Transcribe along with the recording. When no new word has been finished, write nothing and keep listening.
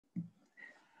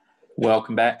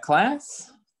Welcome back,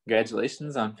 class.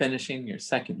 Congratulations on finishing your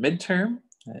second midterm.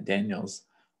 Daniel's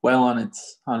well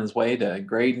on his way to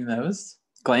grading those.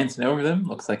 Glancing over them,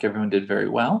 looks like everyone did very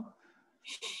well.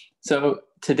 So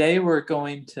today we're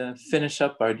going to finish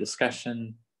up our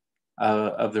discussion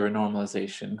of the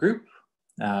renormalization group,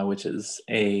 which is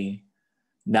a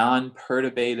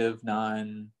non-perturbative,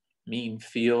 non-mean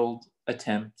field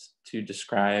attempt to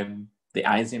describe the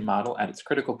Ising model at its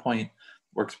critical point.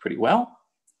 Works pretty well.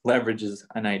 Leverages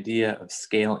an idea of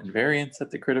scale invariance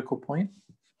at the critical point.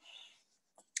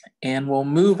 And we'll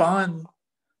move on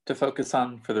to focus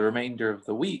on, for the remainder of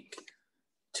the week,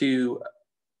 to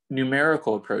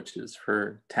numerical approaches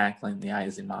for tackling the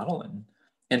Ising model and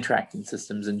interacting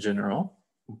systems in general.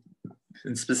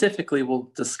 And specifically,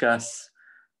 we'll discuss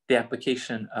the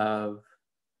application of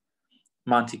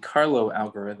Monte Carlo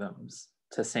algorithms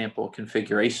to sample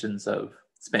configurations of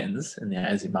spins in the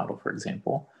Ising model, for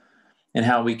example, and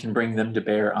how we can bring them to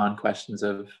bear on questions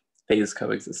of phase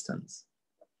coexistence.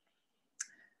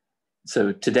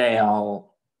 So today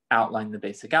I'll outline the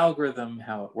basic algorithm,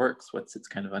 how it works, what's its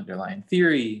kind of underlying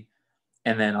theory,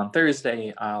 and then on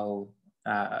Thursday I'll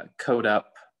code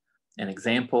up an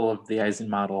example of the Ising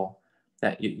model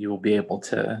that you will be able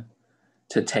to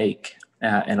take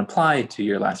and apply to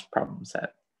your last problem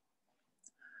set.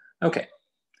 Okay,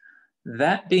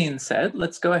 that being said,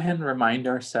 let's go ahead and remind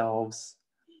ourselves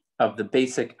of the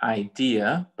basic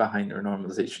idea behind the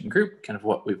renormalization group, kind of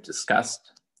what we've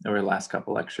discussed over the last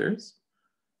couple lectures.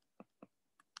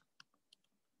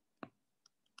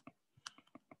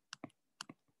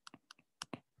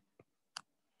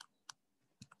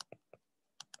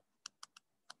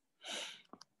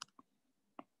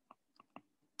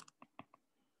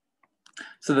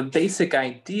 So the basic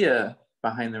idea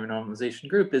behind the renormalization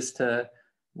group is to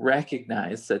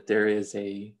recognize that there is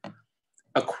a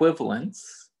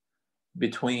equivalence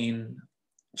between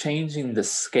changing the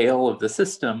scale of the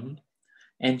system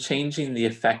and changing the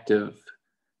effective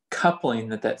coupling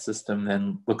that system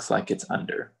then looks like it's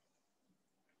under.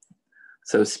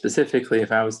 So specifically, if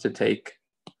I was to take,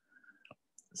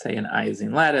 say, an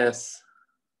Ising lattice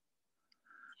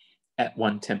at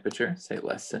one temperature, say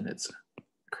less than its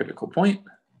critical point,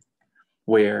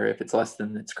 where if it's less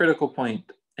than its critical point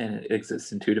and it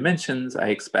exists in 2 dimensions, I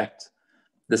expect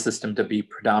the system to be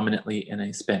predominantly in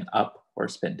a spin up or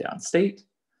spin down state.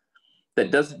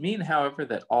 That doesn't mean, however,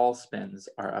 that all spins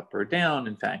are up or down.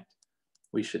 In fact,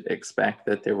 we should expect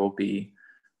that there will be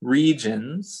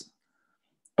regions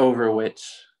over which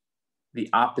the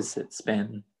opposite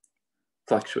spin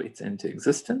fluctuates into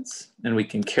existence, and we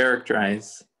can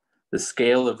characterize the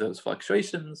scale of those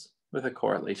fluctuations with a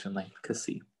correlation like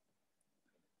Cassi.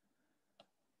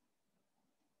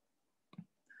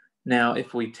 Now,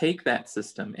 if we take that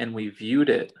system and we viewed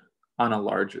it on a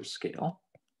larger scale,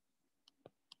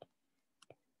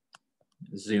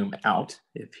 zoom out,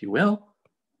 if you will,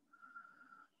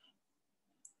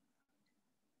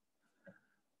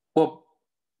 well,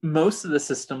 most of the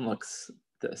system looks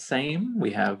the same.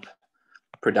 We have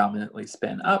predominantly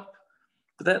spin up,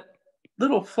 but that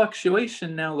little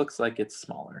fluctuation now looks like it's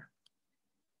smaller.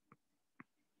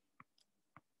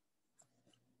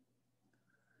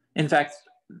 In fact,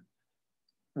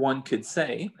 one could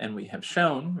say, and we have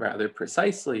shown rather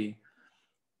precisely,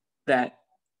 that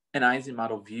an Ising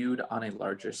model viewed on a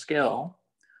larger scale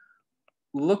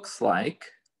looks like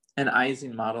an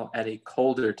Ising model at a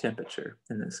colder temperature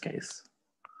in this case.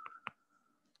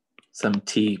 Some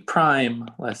T prime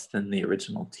less than the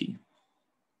original T.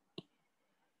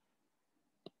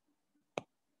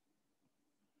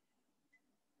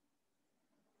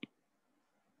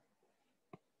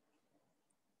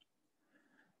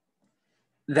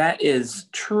 That is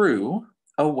true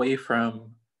away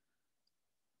from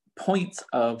points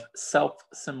of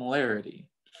self-similarity.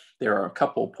 There are a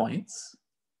couple points,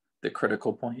 the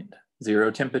critical point,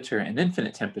 0 temperature and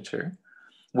infinite temperature,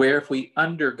 where if we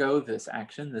undergo this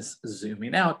action, this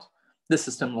zooming out, the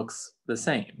system looks the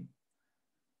same.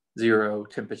 0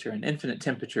 temperature and infinite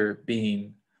temperature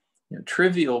being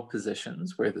trivial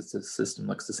positions where the system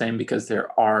looks the same because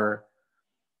there are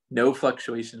no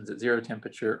fluctuations at 0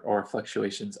 temperature or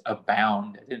fluctuations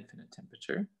abound at infinite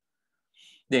temperature.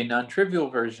 The non-trivial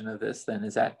version of this then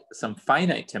is at some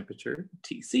finite temperature,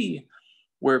 Tc,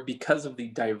 where because of the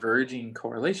diverging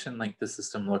correlation length, the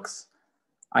system looks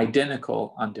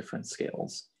identical on different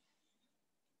scales.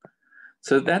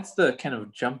 So that's the kind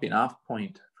of jumping off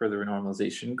point for the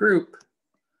renormalization group.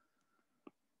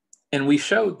 And we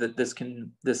showed that this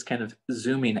kind of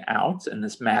zooming out and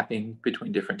this mapping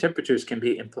between different temperatures can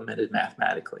be implemented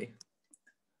mathematically.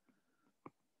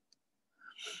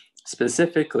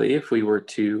 Specifically, if we were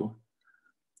to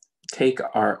take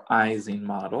our Ising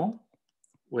model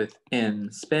with n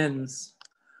spins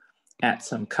at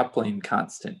some coupling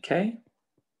constant k,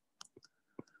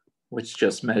 which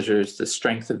just measures the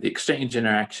strength of the exchange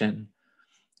interaction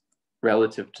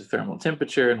relative to thermal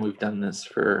temperature, and we've done this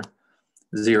for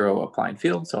 0 applied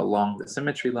field, so along the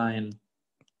symmetry line.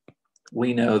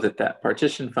 We know that that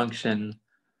partition function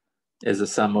is a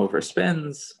sum over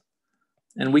spins,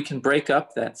 and we can break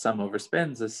up that sum over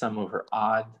spins as sum over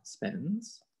odd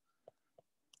spins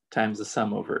times the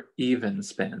sum over even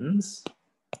spins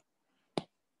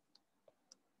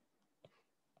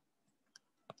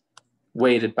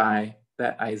weighted by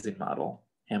that Ising model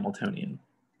Hamiltonian.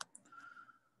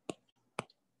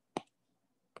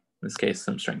 In this case,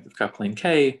 some strength of coupling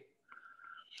K,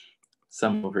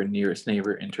 sum over nearest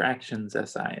neighbor interactions,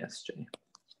 SI, SJ.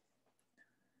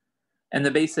 And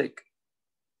the basic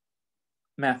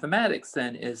mathematics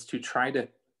then is to try to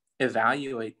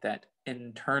evaluate that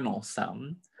internal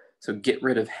sum. So get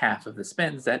rid of half of the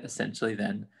spins. That essentially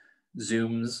then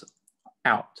zooms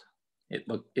out.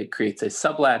 It creates a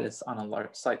sublattice on a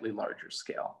slightly larger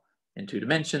scale. In 2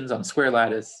 dimensions on a square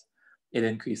lattice, it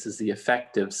increases the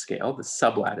effective scale. The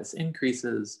sublattice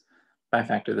increases by a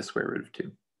factor of the square root of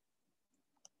 2.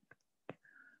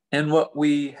 And what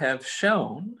we have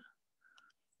shown,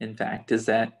 in fact, is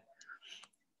that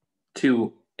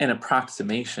to an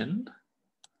approximation,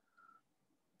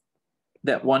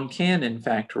 that one can, in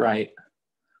fact, write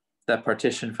the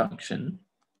partition function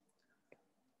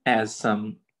as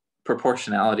some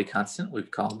proportionality constant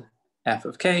we've called f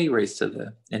of k raised to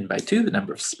the n by 2, the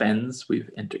number of spins we've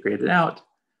integrated out,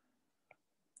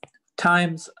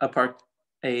 times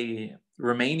a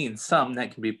remaining sum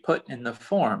that can be put in the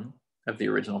form of the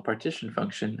original partition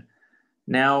function,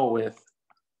 now with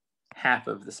half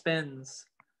of the spins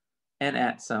and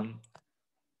at some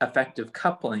effective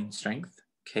coupling strength,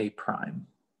 k prime.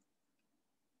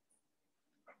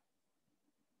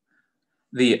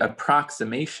 The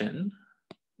approximation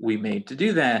we made to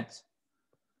do that,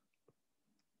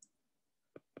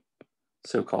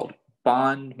 so-called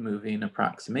bond moving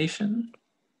approximation,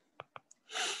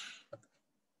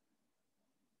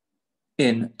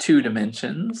 in 2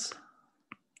 dimensions,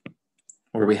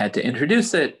 where we had to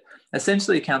introduce it,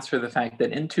 essentially accounts for the fact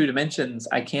that in 2 dimensions,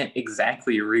 I can't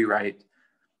exactly rewrite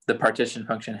the partition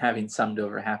function having summed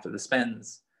over half of the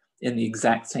spins in the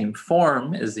exact same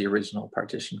form as the original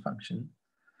partition function.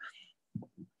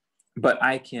 But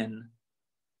I can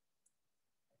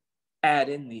add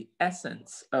in the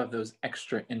essence of those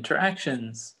extra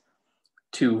interactions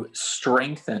to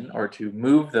strengthen or to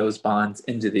move those bonds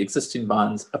into the existing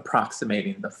bonds,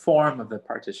 approximating the form of the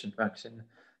partition function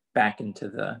back into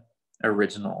the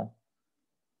original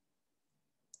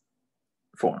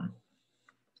form.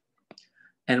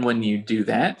 And when you do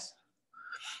that,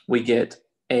 we get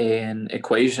an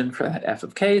equation for that f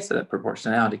of k, so that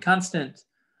proportionality constant.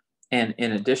 And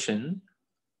in addition,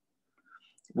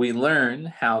 we learn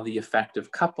how the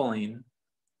effective coupling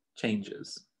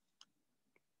changes.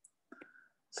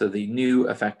 So the new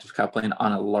effective coupling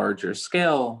on a larger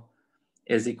scale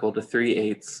is equal to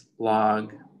 3/8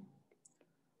 log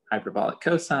hyperbolic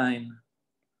cosine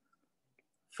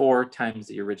 4 times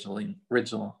the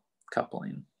original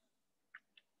coupling.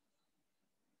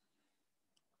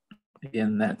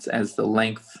 Again, that's as the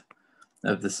length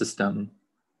of the system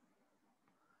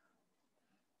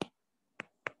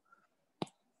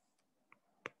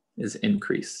is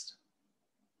increased.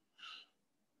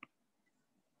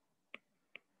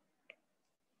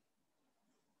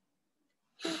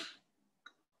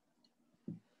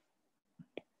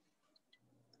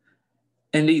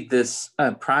 Indeed, this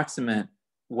approximate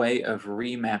way of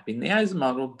remapping the Ising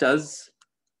model does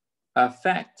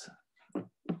affect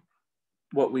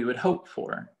what we would hope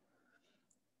for.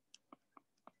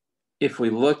 If we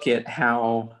look at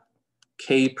how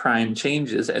k prime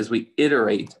changes as we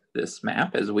iterate this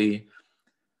map, as we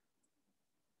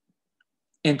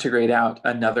integrate out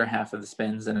another half of the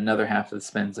spins and another half of the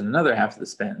spins and another half of the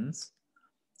spins,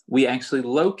 we actually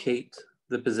locate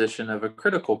the position of a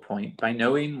critical point by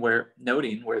noting where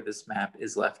this map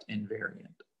is left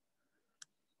invariant.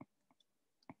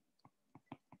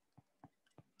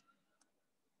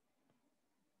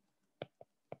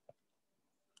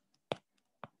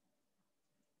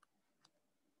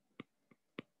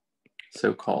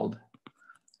 So-called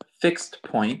fixed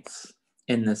points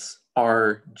in this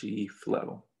RG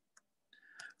flow.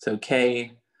 So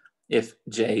K, if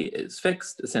J is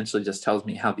fixed, essentially just tells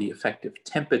me how the effective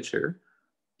temperature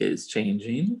is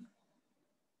changing.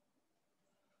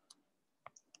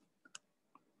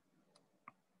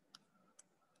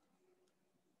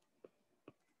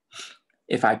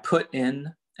 If I put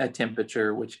in a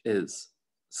temperature which is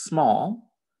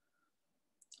small,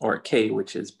 or K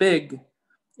which is big,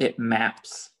 it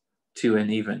maps to an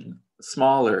even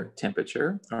smaller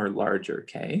temperature, or larger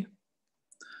K.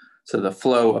 So the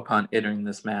flow upon entering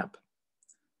this map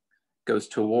goes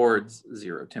towards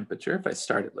 0 temperature if I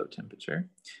start at low temperature.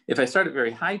 If I start at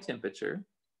very high temperature,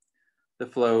 the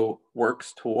flow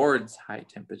works towards high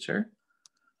temperature,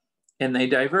 and they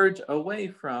diverge away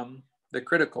from the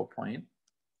critical point,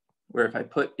 where if I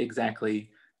put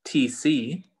exactly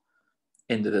Tc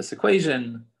into this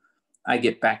equation, I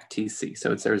get back Tc.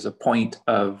 So there's a point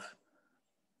of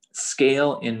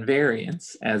scale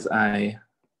invariance as I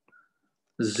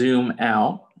zoom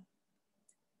out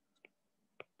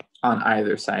on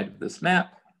either side of this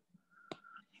map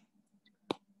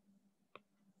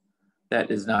that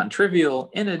is non-trivial,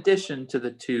 in addition to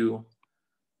the 2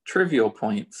 trivial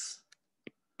points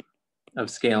of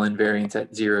scale invariance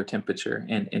at 0 temperature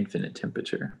and infinite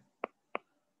temperature.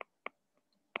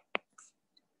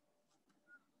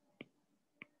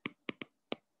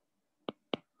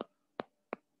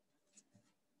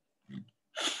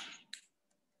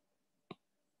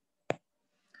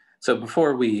 So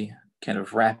before we kind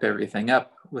of wrap everything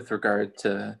up with regard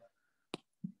to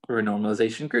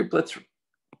renormalization group, let's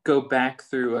go back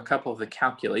through a couple of the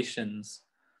calculations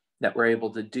that we're able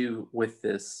to do with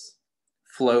this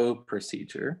flow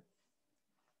procedure.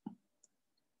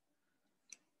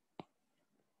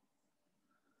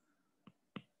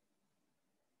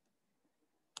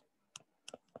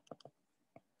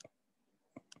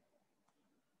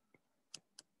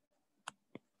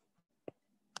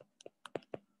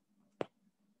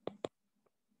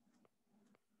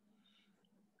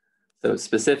 So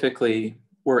specifically,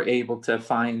 we're able to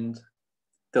find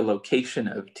the location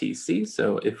of Tc.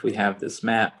 So if we have this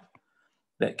map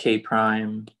that K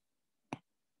prime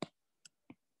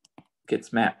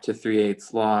gets mapped to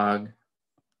 3/8 log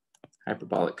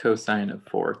hyperbolic cosine of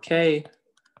 4K,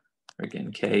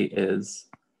 again, K is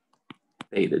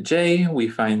beta J, we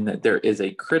find that there is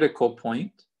a critical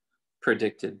point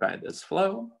predicted by this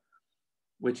flow,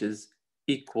 which is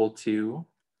equal to,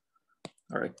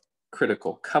 or a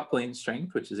critical coupling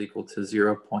strength, which is equal to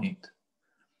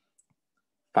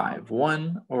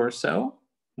 0.51 or so.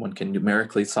 One can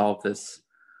numerically solve this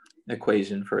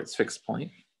equation for its fixed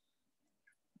point,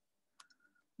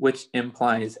 which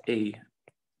implies a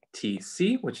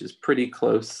Tc, which is pretty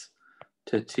close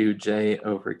to 2J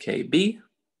over Kb.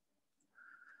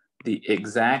 The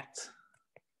exact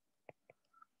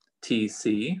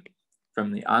Tc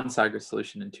from the Onsager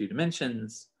solution in 2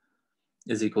 dimensions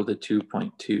is equal to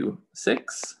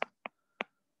 2.26,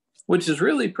 which is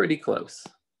really pretty close.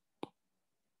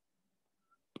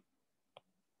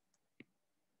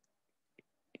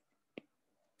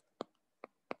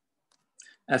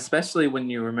 Especially when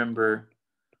you remember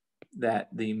that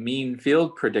the mean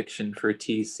field prediction for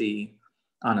Tc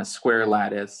on a square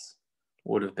lattice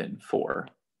would have been 4.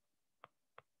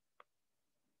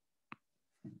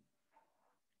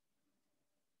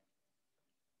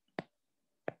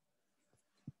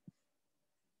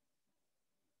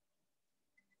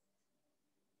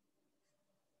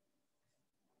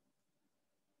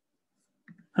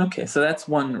 Okay, so that's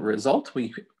one result.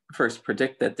 We first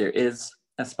predict that there is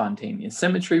a spontaneous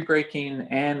symmetry breaking,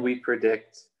 and we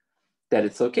predict that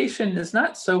its location is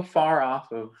not so far off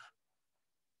of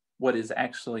what is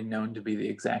actually known to be the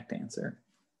exact answer.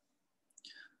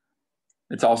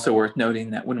 It's also worth noting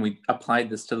that when we applied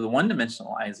this to the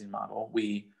one-dimensional Ising model,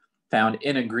 we found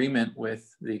in agreement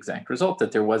with the exact result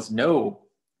that there was no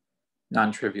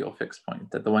non-trivial fixed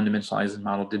point, that the one-dimensional Ising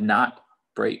model did not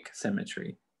break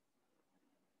symmetry.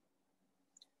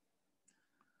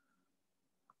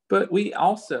 But we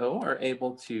also are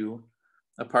able to,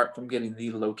 apart from getting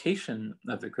the location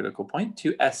of the critical point,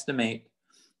 to estimate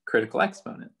critical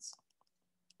exponents.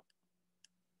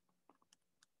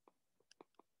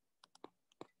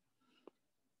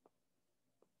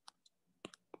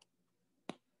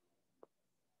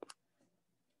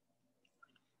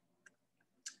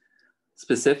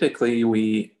 Specifically,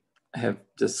 we have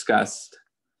discussed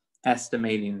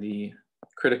estimating the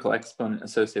critical exponent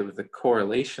associated with the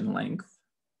correlation length.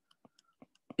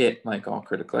 It, like all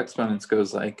critical exponents,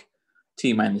 goes like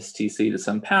t minus tc to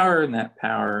some power, and that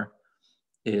power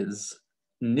is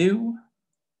nu.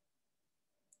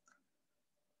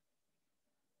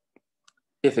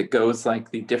 If it goes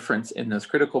like the difference in those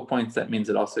critical points, that means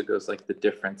it also goes like the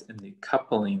difference in the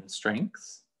coupling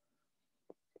strengths.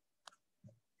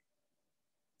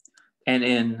 And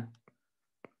in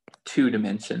 2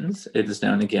 dimensions, it is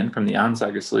known again from the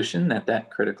Onsager solution that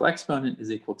that critical exponent is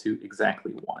equal to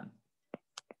exactly 1.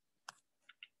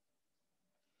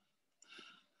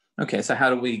 Okay, so how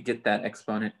do we get that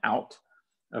exponent out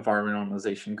of our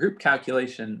renormalization group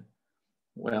calculation?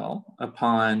 Well,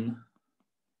 upon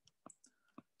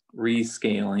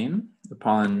rescaling,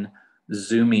 upon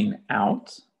zooming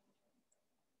out,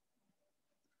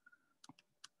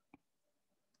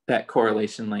 that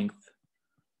correlation length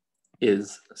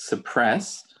is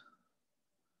suppressed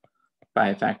by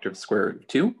a factor of square root of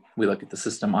 2. We look at the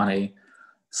system on a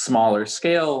smaller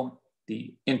scale.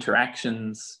 The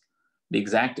interactions, the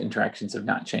exact interactions have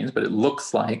not changed, but it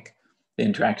looks like the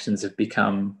interactions have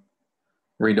become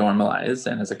renormalized,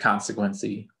 and as a consequence,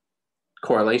 the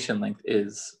correlation length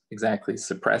is exactly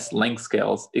suppressed. Length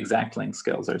scales, exact length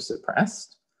scales are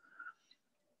suppressed.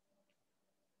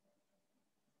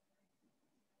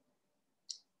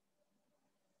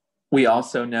 We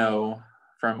also know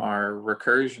from our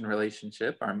recursion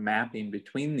relationship, our mapping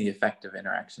between the effective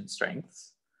interaction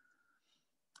strengths,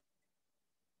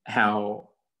 how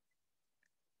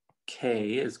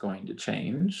K is going to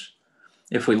change.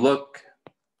 If we look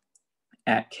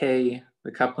at K,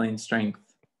 the coupling strength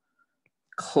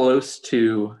close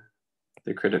to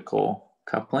the critical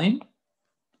coupling,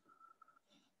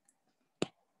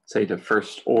 say to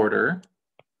first order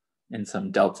in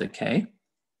some delta K,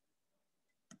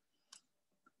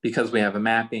 because we have a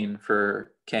mapping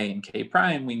for K and K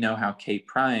prime, we know how K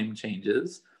prime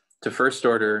changes to first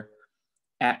order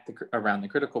at around the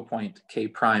critical point. K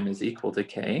prime is equal to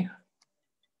K.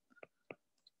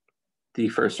 The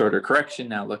first order correction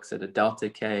now looks at a delta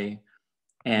K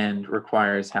and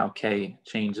requires how K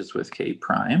changes with K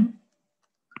prime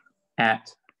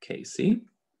at Kc,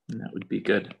 and that would be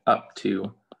good up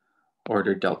to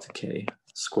order delta K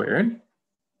squared.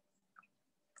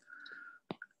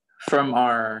 From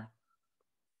our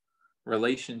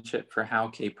relationship for how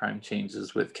K prime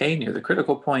changes with K near the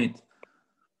critical point,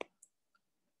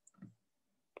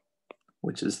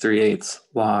 which is 3/8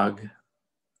 log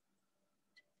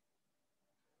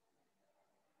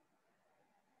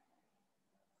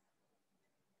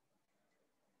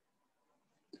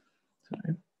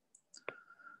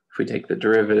if we take the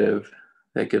derivative,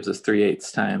 that gives us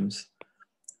 3/8 times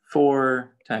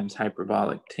 4 times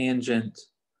hyperbolic tangent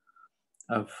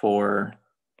of 4,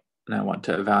 and I want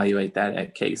to evaluate that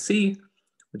at Kc,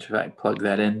 which if I plug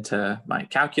that into my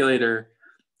calculator,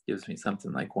 gives me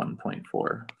something like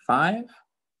 1.45.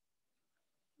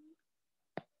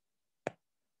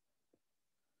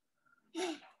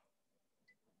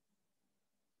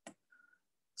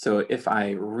 So if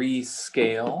I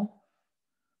rescale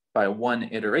by one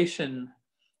iteration,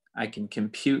 I can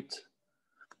compute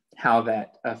how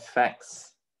that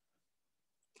affects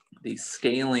the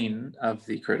scaling of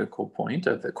the critical point,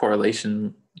 of the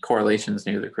correlations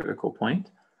near the critical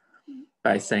point,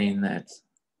 by saying that,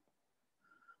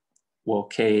 well,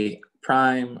 K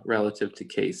prime relative to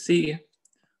Kc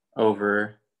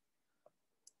over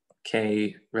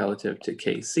K relative to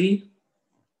Kc,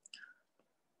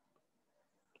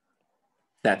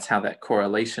 that's how that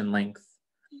correlation length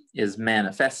is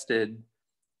manifested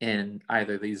in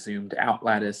either the zoomed out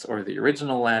lattice or the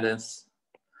original lattice.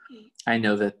 I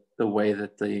know that the way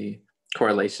that the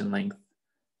correlation length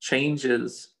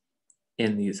changes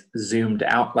in these zoomed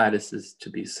out lattices to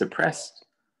be suppressed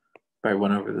by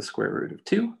 1 over the square root of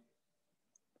 2.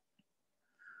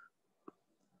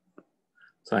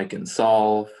 So I can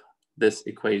solve this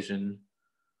equation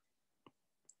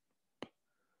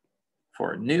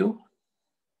for nu,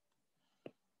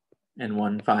 and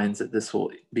one finds that this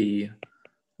will be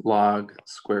log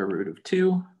square root of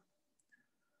 2.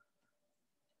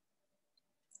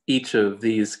 Each of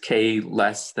these K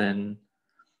less than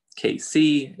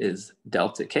Kc is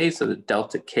delta K, so the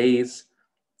delta K's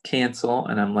cancel,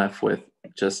 and I'm left with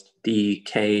just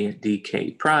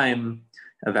dk prime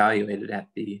evaluated at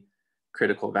the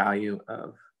critical value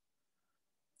of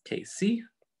Kc,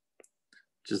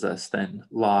 which is thus then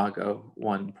log of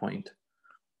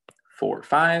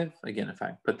 1.45. Again, if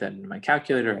I put that into my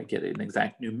calculator, I get an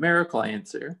exact numerical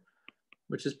answer,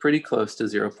 which is pretty close to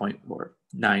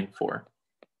 0.94,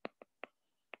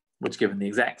 which, given the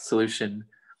exact solution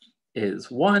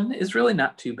is 1, is really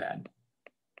not too bad.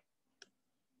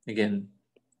 Again,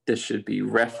 this should be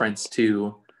reference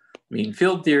to mean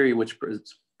field theory, which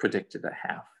predicted a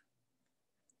half.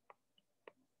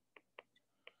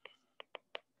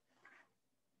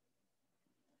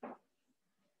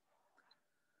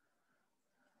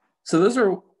 So those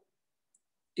are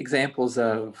examples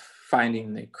of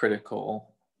finding the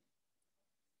critical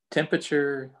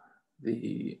temperature,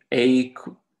 the A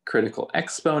critical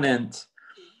exponent.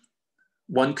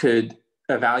 One could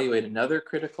evaluate another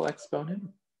critical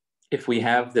exponent. If we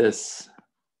have this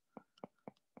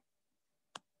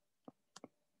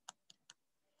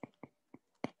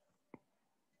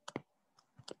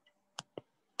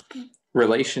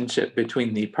relationship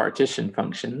between the partition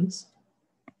functions,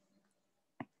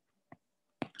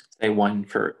 say one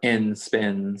for n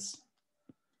spins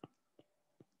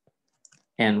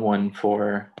and one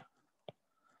for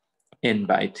n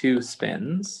by 2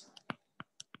 spins,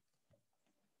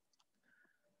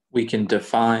 we can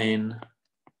define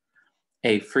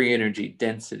a free energy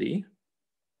density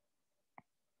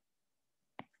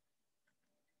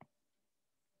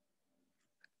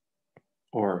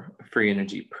or free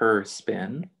energy per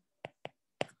spin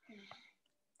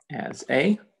as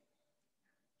A,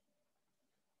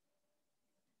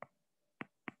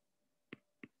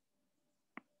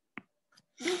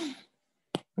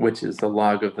 which is the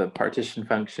log of the partition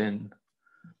function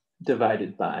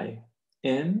divided by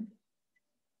n.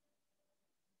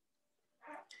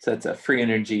 So that's a free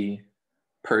energy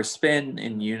per spin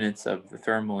in units of the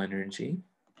thermal energy.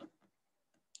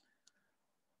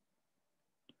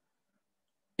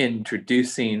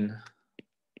 Introducing,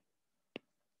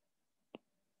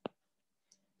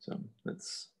 so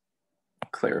let's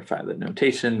clarify the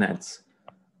notation. That's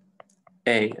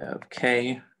A of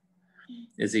K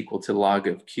is equal to log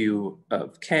of Q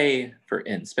of K for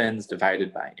n spins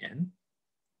divided by n.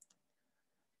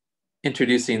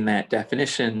 Introducing that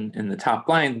definition in the top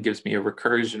line gives me a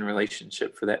recursion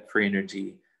relationship for that free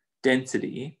energy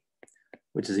density,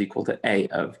 which is equal to A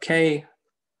of K,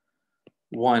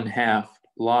 1/2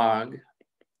 log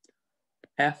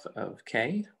F of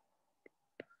K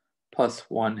plus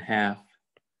 1/2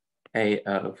 A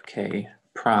of K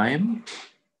prime.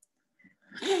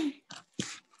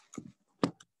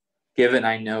 Given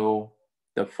I know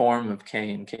the form of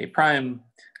K and K prime,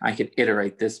 I could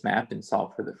iterate this map and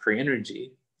solve for the free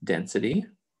energy density.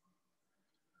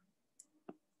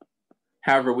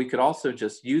 However, we could also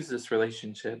just use this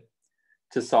relationship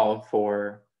to solve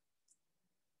for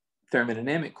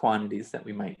thermodynamic quantities that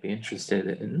we might be interested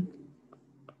in.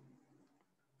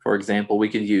 For example, we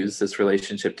could use this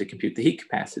relationship to compute the heat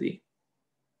capacity.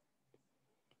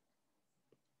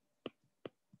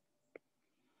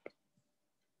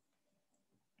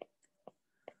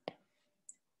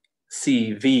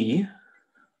 CV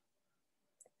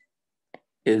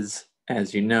is,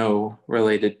 as you know,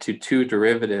 related to two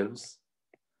derivatives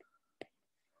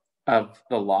of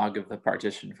the log of the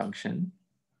partition function.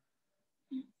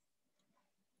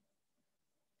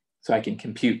 So I can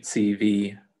compute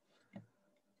CV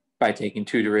by taking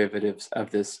two derivatives of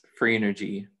this free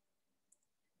energy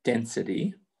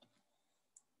density.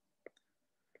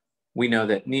 We know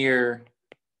that near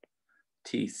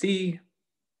TC,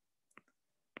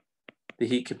 the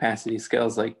heat capacity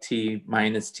scales like T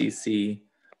minus TC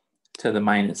to the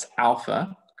minus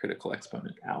alpha, critical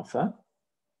exponent alpha.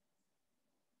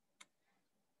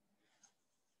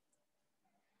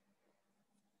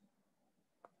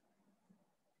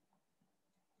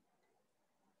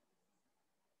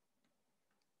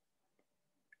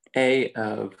 A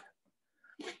of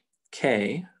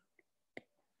K,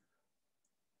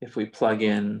 if we plug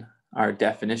in our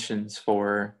definitions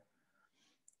for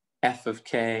F of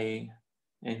K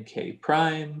and K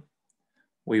prime,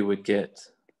 we would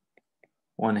get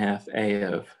 1/2 A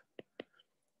of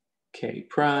K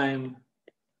prime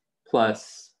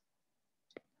plus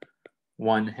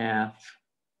 1/2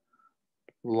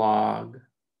 log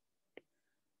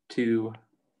 2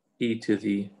 e to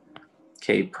the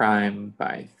K prime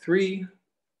by 3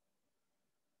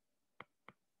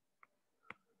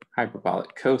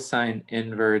 hyperbolic cosine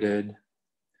inverted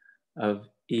of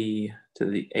e to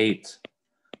the 8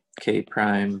 K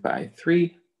prime by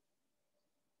 3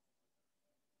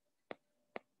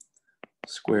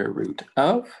 square root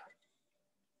of.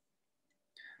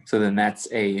 So then that's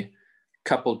a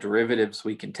couple derivatives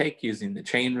we can take using the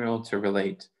chain rule to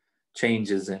relate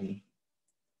changes in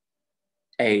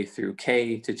A through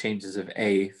K to changes of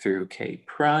A through K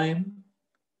prime.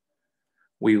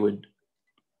 We would,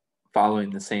 following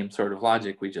the same sort of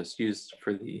logic we just used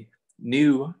for the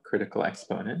new critical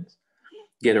exponent,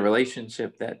 get a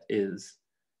relationship that is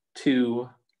 2,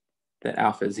 that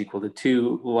alpha is equal to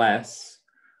 2 less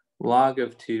log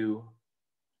of 2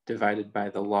 divided by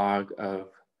the log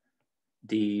of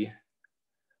d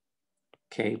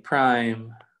K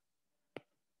prime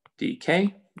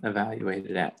dk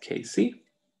evaluated at Kc,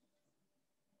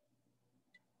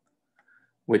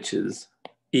 which is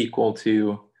equal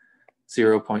to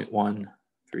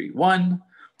 0.131,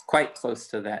 quite close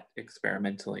to that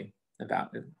experimentally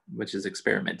evaluated, which is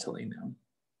experimentally known.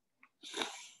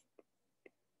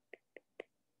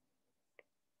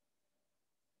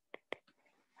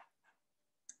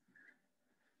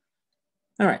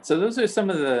 All right, so those are some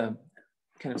of the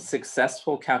kind of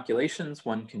successful calculations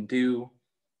one can do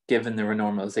given the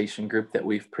renormalization group that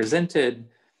we've presented,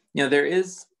 you know, there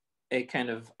is a kind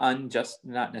of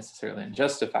not necessarily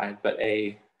unjustified, but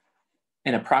an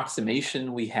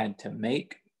approximation we had to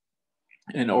make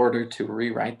in order to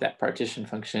rewrite that partition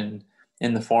function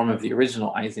in the form of the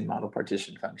original Ising model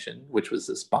partition function, which was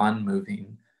this bond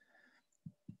moving,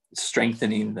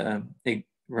 strengthening the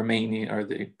remaining or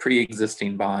the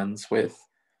pre-existing bonds with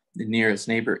the nearest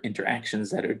neighbor interactions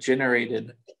that are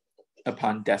generated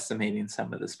upon decimating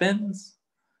some of the spins.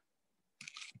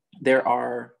 There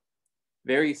are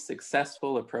very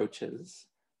successful approaches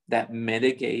that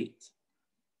mitigate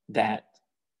that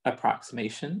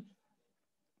approximation.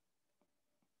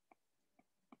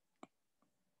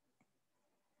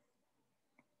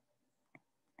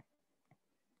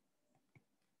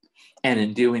 And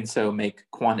in doing so, make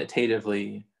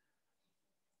quantitatively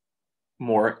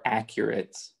more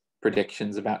accurate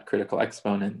predictions about critical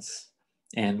exponents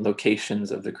and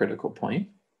locations of the critical point.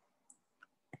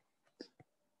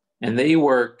 And they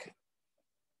work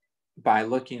by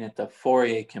looking at the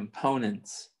Fourier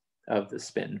components of the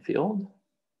spin field.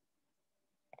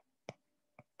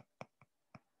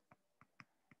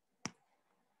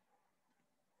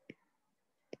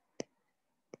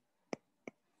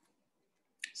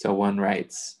 So one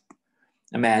writes,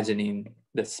 imagining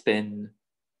the spin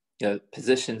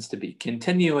positions to be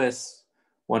continuous,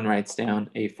 one writes down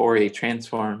a Fourier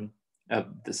transform of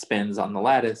the spins on the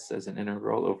lattice as an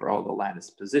integral over all the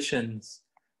lattice positions,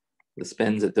 the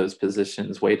spins at those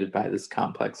positions weighted by this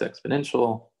complex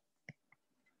exponential,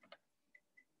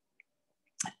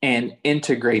 and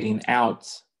integrating out,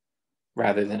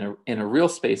 rather than in a real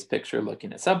space picture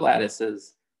looking at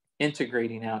sublattices,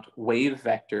 integrating out wave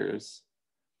vectors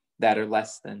that are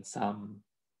less than some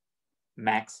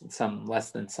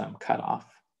less than some cutoff.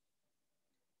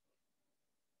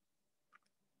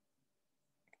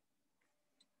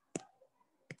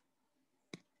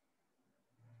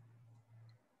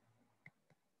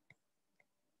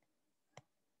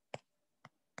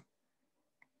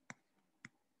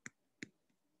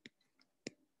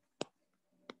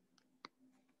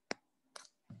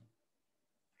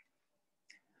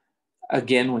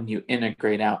 Again, when you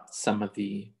integrate out some of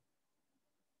the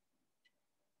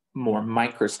more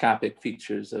microscopic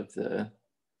features of the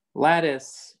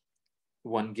lattice,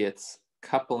 one gets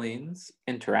couplings,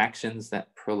 interactions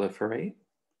that proliferate,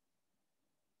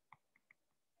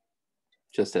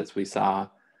 just as we saw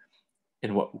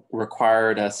in what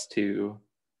required us to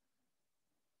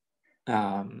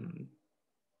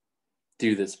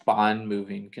do this bond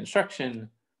moving construction.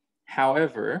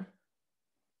 However,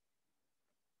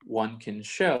 one can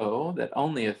show that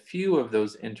only a few of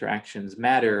those interactions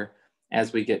matter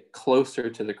as we get closer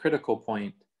to the critical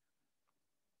point.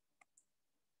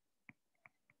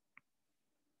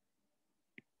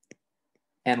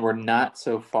 And we're not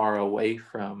so far away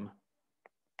from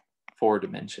 4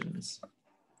 dimensions.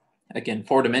 Again,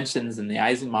 4 dimensions in the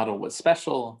Ising model was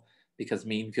special because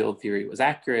mean field theory was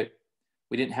accurate.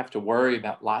 We didn't have to worry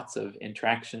about lots of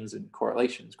interactions and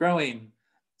correlations growing.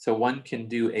 So one can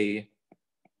do a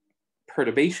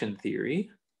perturbation theory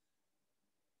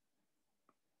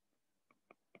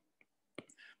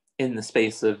in the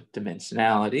space of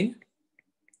dimensionality,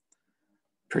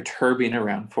 perturbing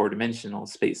around 4-dimensional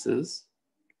spaces,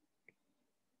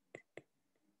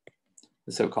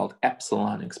 the so-called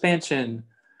epsilon expansion,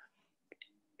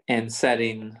 and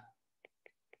setting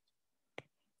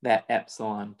that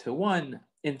epsilon to 1.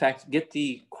 In fact, get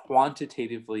the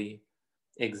quantitatively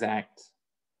exact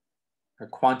or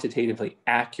quantitatively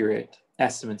accurate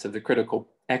estimates of the critical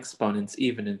exponents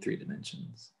even in 3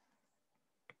 dimensions.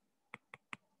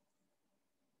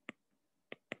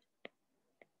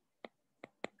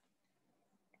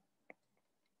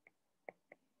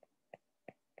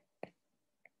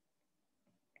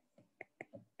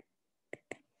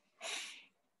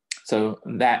 So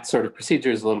that sort of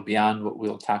procedure is a little beyond what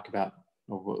we'll talk about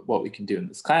or what we can do in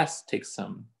this class. It takes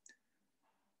some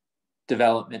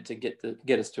development to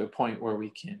get us to a point where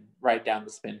we can write down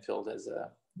the spin field as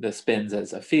the spins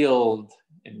as a field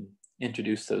and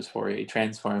introduce those Fourier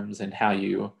transforms and how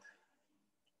you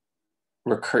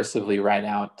recursively write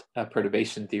out a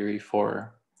perturbation theory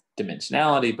for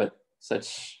dimensionality. But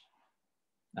such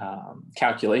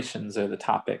calculations are the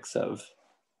topics of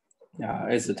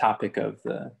is the topic of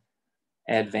the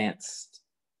advanced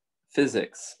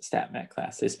physics StatMat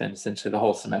class. They spend essentially the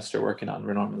whole semester working on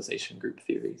renormalization group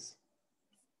theories.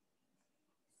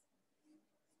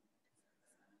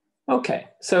 Okay,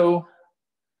 so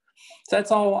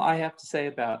that's all I have to say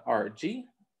about RG.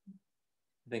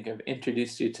 I think I've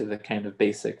introduced you to the kind of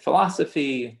basic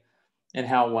philosophy and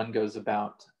how one goes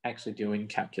about actually doing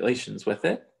calculations with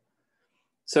it.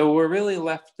 So we're really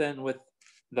left then with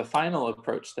the final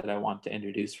approach that I want to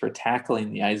introduce for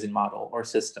tackling the Ising model or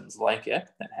systems like it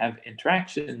that have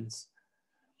interactions,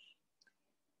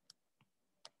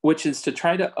 which is to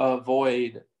try to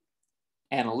avoid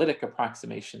analytic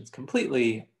approximations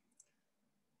completely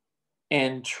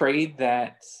and trade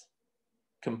that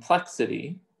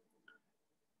complexity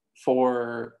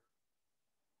for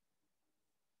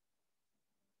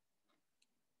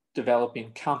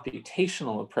developing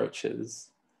computational approaches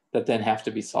that then have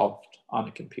to be solved on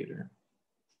a computer.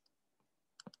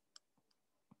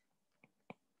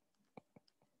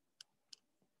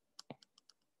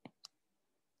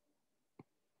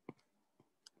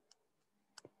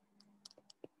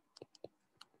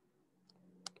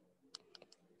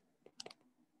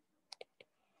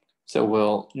 So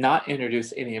we'll not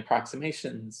introduce any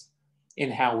approximations in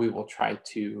how we will try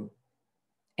to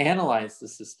analyze the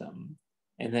system.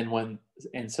 And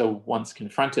then so once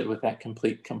confronted with that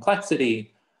complete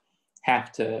complexity,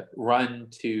 have to run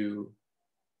to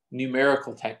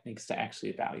numerical techniques to actually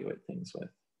evaluate things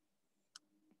with.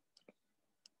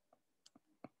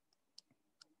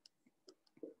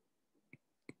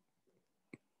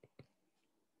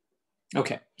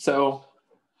 Okay, so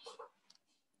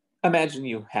imagine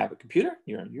you have a computer,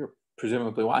 you're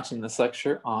presumably watching this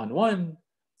lecture on one.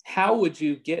 How would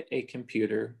you get a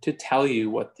computer to tell you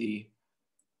what the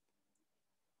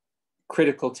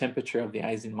critical temperature of the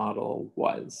Ising model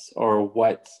was, or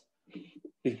what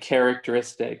the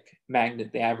characteristic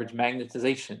the average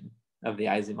magnetization of the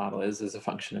Ising model is as a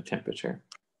function of temperature?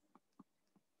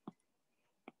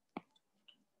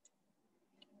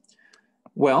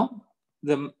 Well,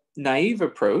 the naive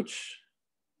approach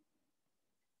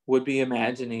would be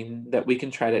imagining that we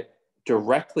can try to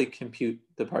directly compute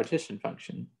the partition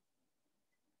function.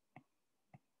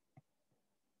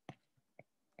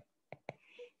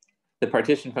 The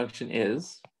partition function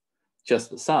is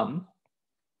just the sum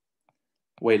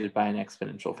weighted by an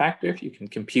exponential factor. If you can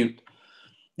compute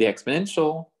the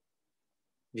exponential,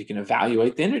 you can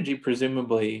evaluate the energy,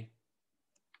 presumably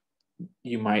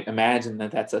you might imagine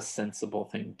that that's a sensible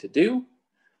thing to do.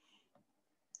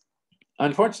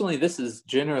 Unfortunately, this is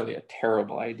generally a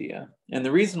terrible idea. And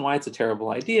the reason why it's a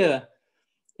terrible idea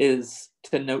is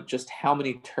to note just how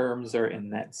many terms are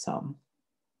in that sum.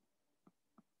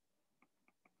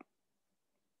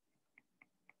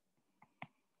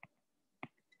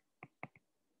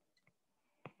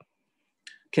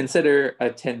 Consider a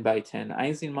 10 by 10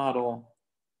 Ising model.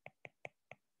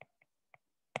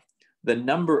 The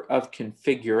number of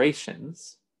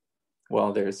configurations,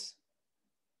 well, there's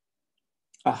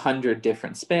 100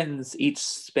 different spins. Each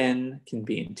spin can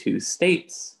be in 2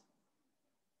 states.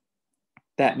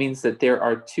 That means that there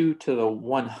are 2 to the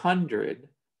 100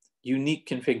 unique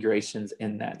configurations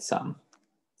in that sum.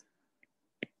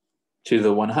 2 to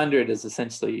the 100 is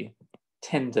essentially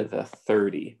 10 to the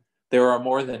 30. There are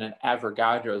more than an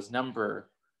Avogadro's number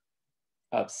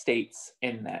of states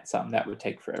in that sum. That would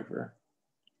take forever.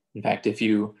 In fact, even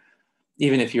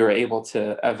if you were able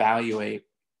to evaluate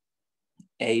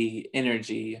a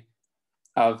energy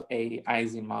of a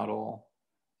Ising model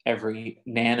every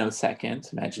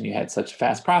nanosecond, imagine you had such a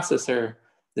fast processor,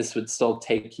 this would still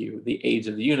take you the age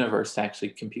of the universe to actually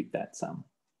compute that sum.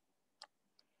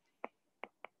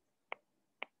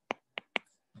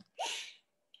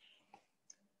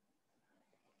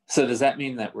 So does that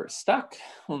mean that we're stuck?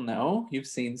 Well, no. You've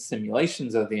seen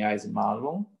simulations of the Ising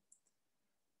model.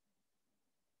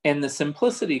 And the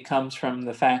simplicity comes from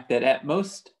the fact that at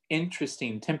most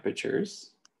interesting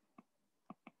temperatures,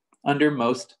 under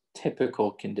most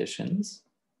typical conditions,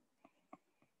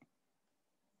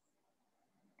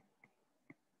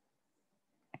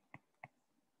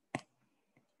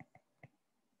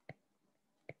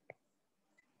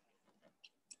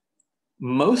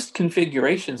 most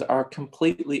configurations are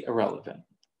completely irrelevant.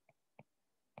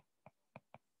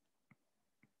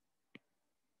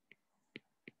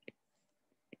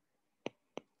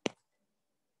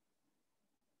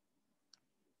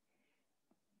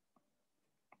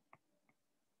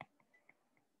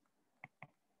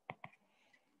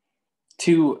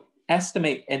 To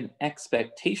estimate an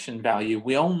expectation value,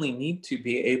 we only need to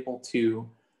be able to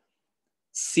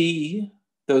see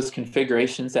those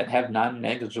configurations that have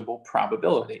non-negligible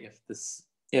probability.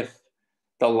 If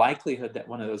the likelihood that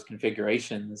one of those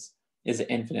configurations is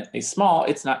infinitely small,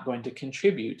 it's not going to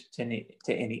contribute to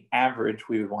any average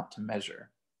we would want to measure.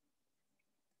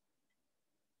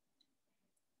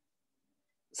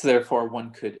 So therefore,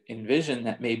 one could envision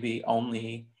that maybe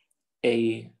only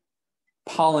a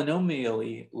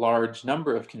polynomially large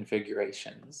number of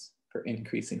configurations for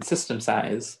increasing system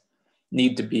size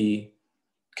need to be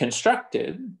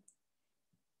constructed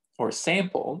or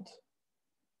sampled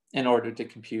in order to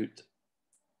compute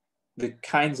the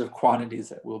kinds of quantities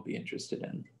that we'll be interested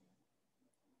in.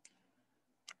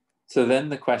 So then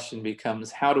the question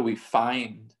becomes, how do we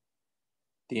find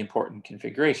the important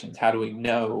configurations? How do we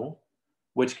know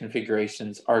which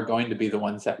configurations are going to be the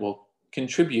ones that will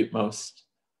contribute most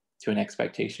to an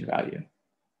expectation value?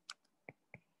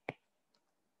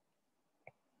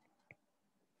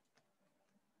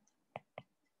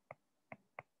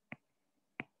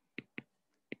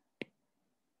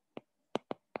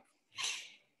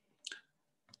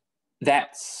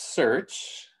 That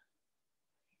search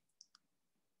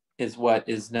is what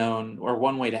is known, or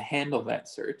one way to handle that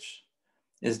search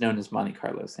is known as Monte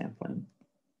Carlo sampling.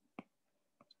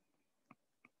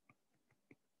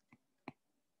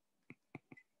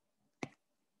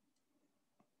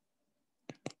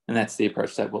 And that's the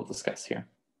approach that we'll discuss here.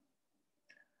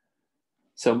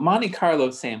 So Monte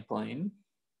Carlo sampling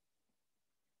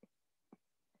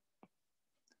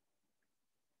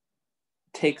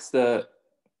takes the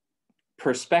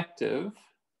perspective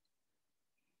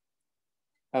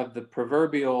of the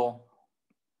proverbial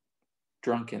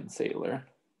drunken sailor.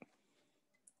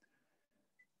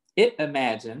 It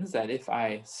imagines that if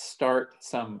I start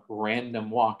some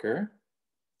random walker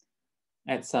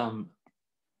at some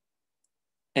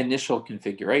initial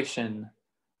configuration,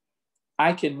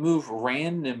 I can move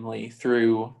randomly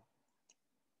through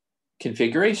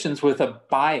configurations with a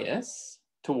bias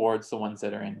towards the ones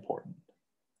that are important.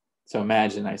 So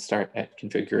imagine I start at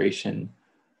configuration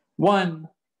 1.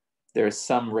 There's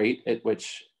some rate at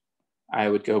which I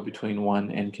would go between 1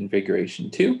 and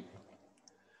configuration 2.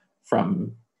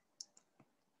 From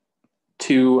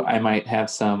 2, I might have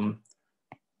some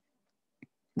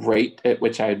rate at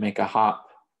which I'd make a hop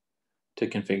to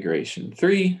configuration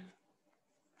 3,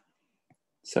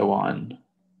 so on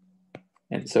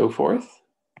and so forth.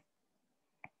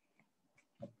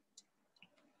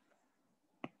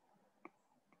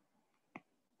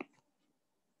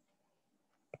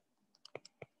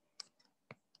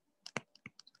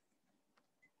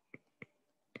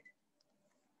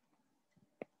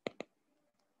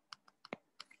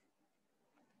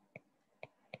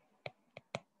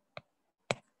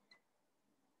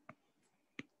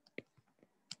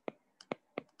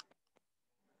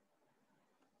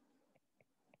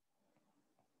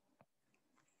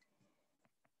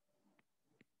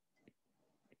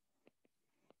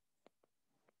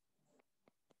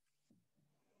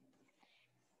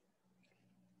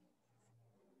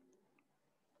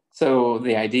 So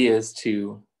the idea is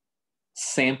to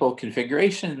sample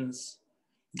configurations,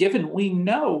 given we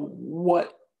know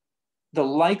what the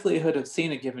likelihood of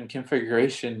seeing a given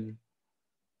configuration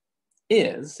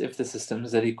is if the system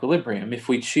is at equilibrium. If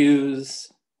we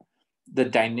choose the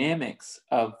dynamics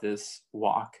of this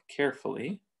walk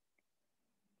carefully,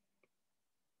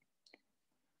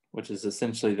 which is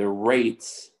essentially the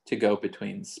rates to go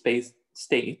between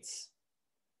states,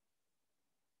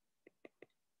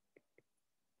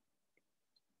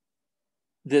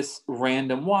 this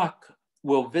random walk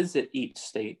will visit each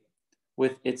state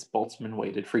with its Boltzmann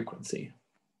weighted frequency.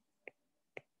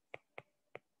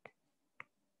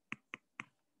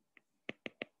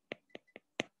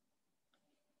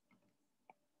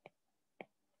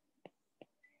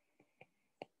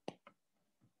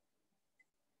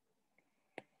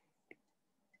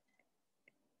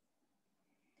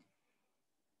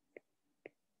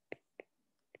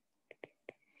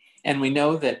 And we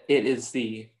know that it is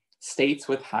the states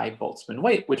with high Boltzmann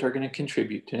weight which are going to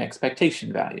contribute to an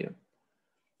expectation value.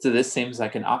 So this seems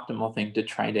like an optimal thing to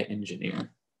try to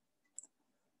engineer.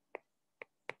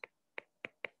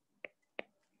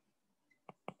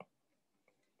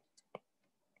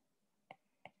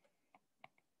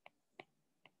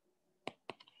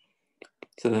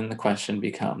 So then the question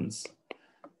becomes,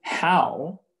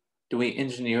 how do we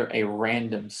engineer a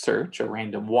random search, a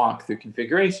random walk through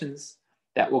configurations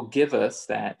that will give us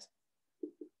that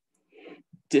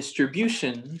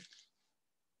distribution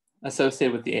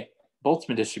associated with the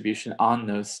Boltzmann distribution on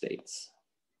those states?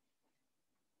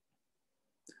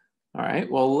 All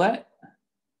right, well, let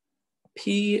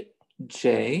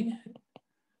Pj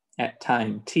at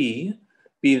time t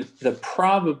be the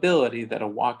probability that a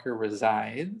walker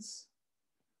resides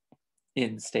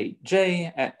in state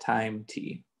J at time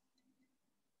t.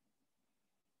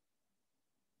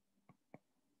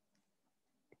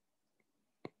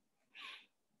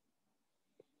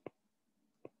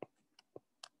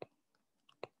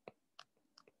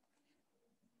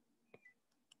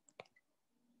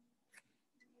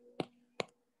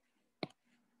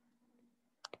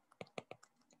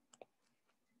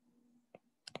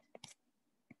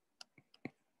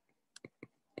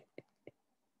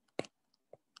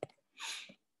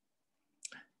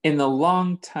 In the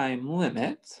long time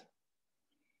limit,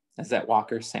 as that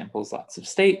walker samples lots of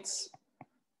states,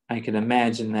 I can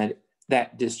imagine that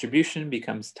that distribution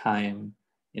becomes time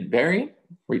invariant,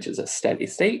 reaches a steady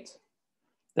state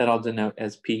that I'll denote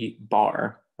as P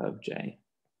bar of J.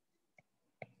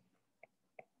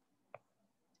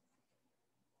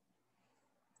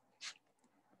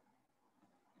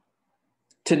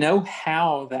 To know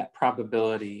how that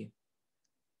probability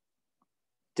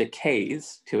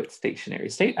decays to its stationary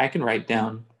state, I can write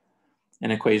down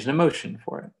an equation of motion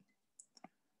for it.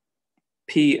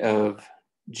 P of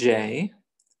J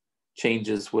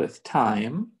changes with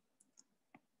time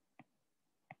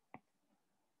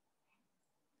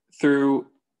through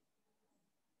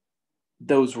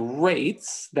those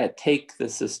rates that take the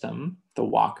system, the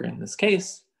walker in this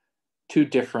case, to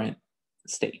different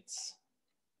states.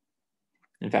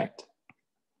 In fact,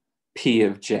 P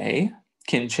of J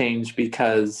can change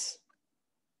because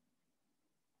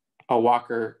a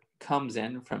walker comes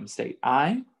in from state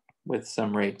I with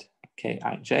some rate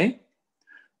Kij,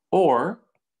 or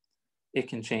it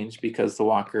can change because the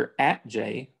walker at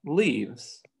J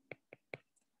leaves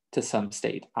to some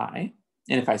state I.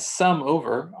 And if I sum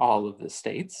over all of the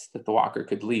states that the walker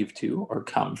could leave to or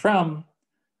come from,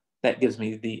 that gives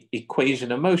me the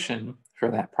equation of motion for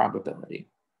that probability.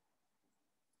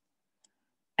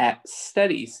 At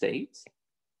steady state,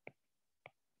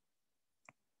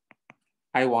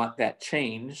 I want that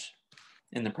change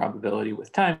in the probability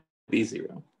with time to be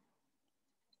 0.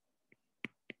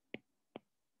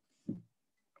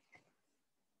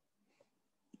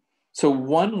 So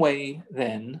one way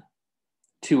then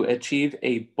to achieve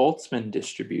a Boltzmann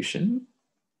distribution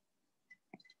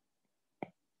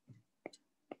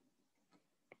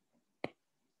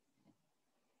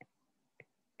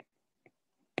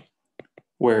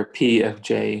where P of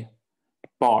J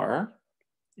bar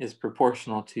is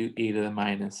proportional to e to the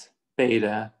minus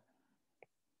beta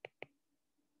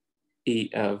E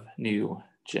of nu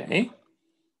J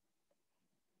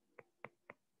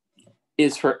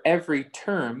is for every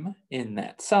term in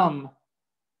that sum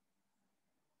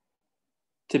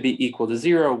to be equal to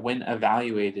 0 when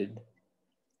evaluated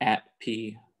at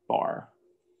P bar.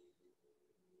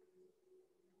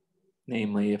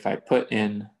 Namely, if I put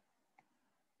in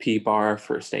P bar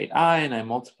for state I and I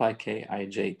multiply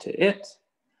Kij to it,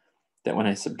 that when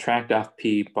I subtract off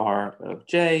P bar of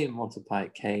J and multiply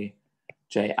Kji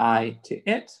to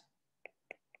it,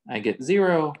 I get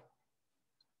 0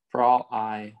 for all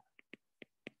I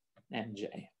and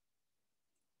J.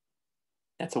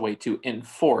 That's a way to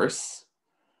enforce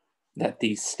that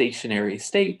the stationary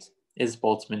state is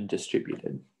Boltzmann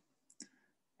distributed.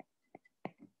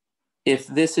 If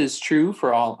this is true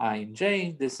for all I and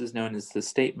J, this is known as the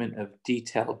statement of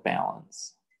detailed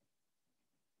balance.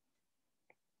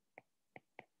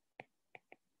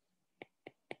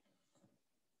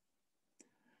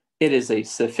 It is a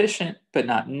sufficient but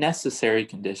not necessary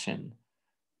condition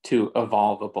to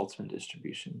evolve a Boltzmann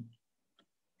distribution.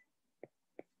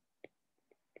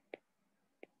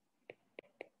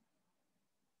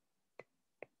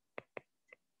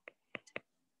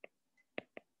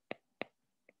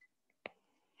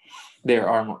 There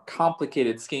are more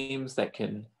complicated schemes that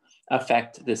can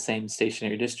affect the same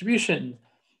stationary distribution,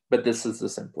 but this is the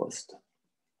simplest.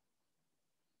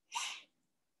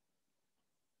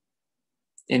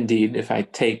 Indeed, if I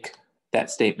take that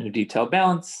statement of detailed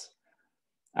balance,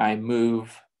 I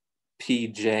move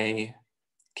Pj,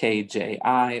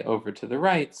 Kji over to the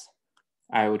right,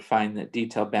 I would find that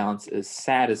detailed balance is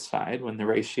satisfied when the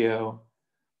ratio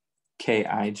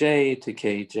Kij to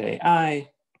Kji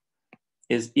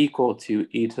is equal to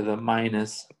e to the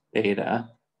minus beta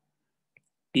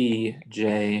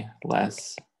Ej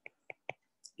less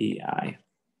Ei.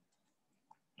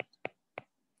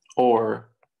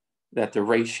 Or that the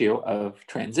ratio of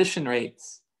transition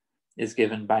rates is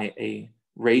given by a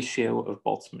ratio of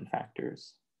Boltzmann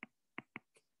factors.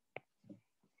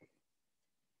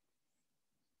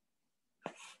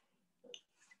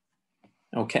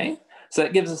 Okay, so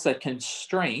that gives us a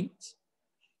constraint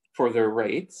for the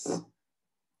rates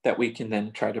that we can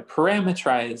then try to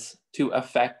parameterize to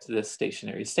affect this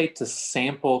stationary state to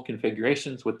sample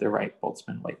configurations with the right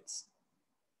Boltzmann weights.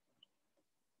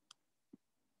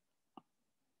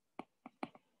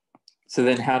 So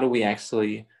then how do we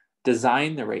actually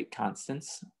design the rate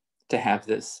constants to have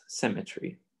this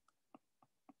symmetry?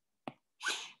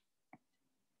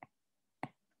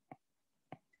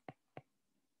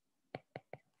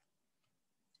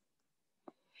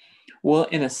 Well,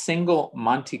 in a single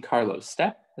Monte Carlo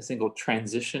step, a single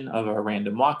transition of our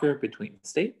random walker between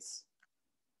states,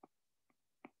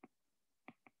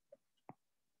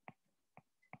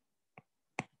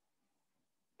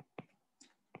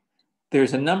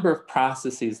 there's a number of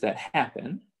processes that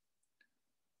happen.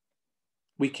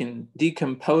 We can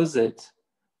decompose it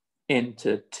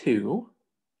into two.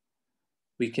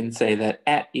 We can say that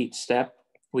at each step,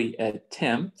 we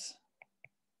attempt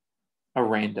a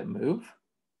random move.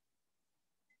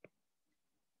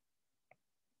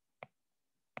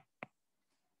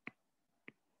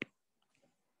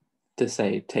 To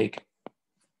say, take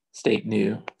state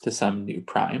nu to some nu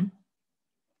prime.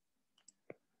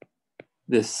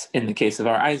 This, in the case of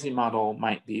our Ising model,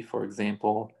 might be, for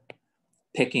example,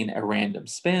 picking a random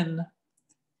spin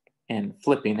and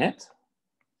flipping it.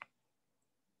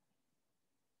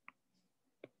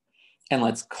 And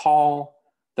let's call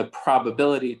the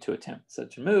probability to attempt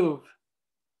such a move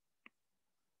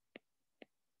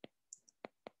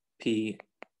P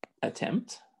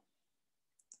attempt.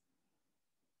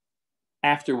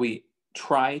 After we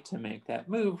try to make that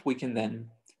move, we can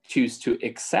then choose to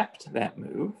accept that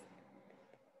move.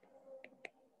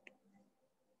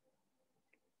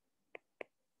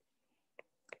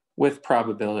 With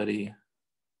probability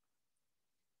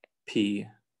P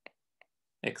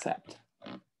accept.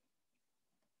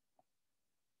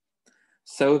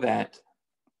 So that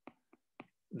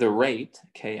the rate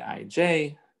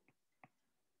Kij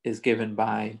is given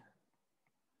by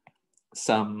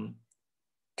some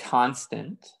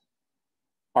constant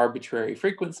arbitrary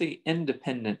frequency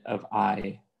independent of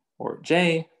I or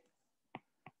J,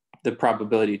 the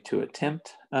probability to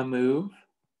attempt a move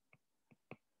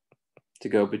to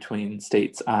go between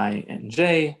states I and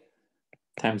J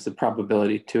times the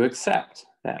probability to accept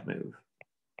that move.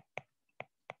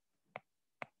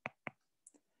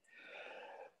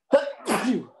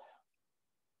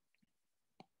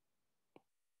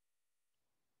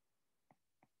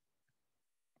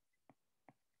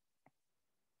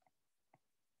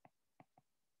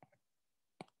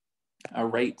 A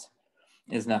rate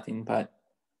is nothing but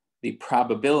the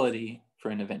probability for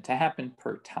an event to happen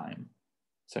per time.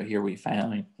 So here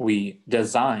we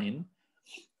design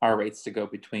our rates to go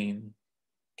between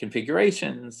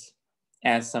configurations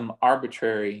as some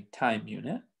arbitrary time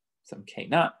unit, some k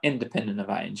naught, independent of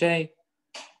I and j,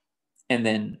 and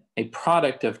then a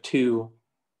product of two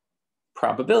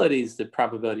probabilities, the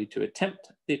probability to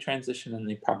attempt the transition and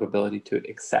the probability to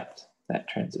accept that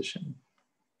transition.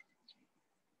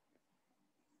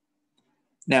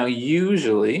 Now,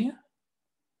 usually,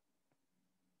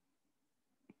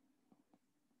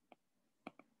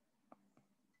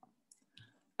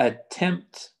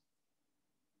 attempts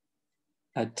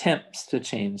to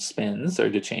change spins or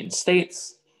to change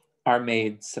states are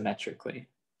made symmetrically.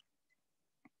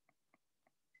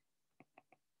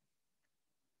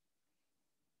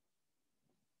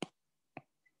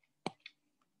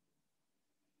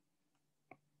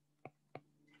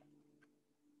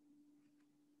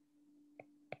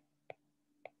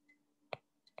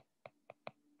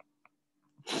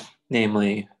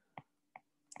 Namely,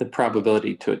 the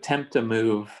probability to attempt a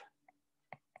move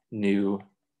nu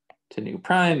to nu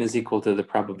prime is equal to the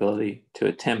probability to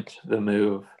attempt the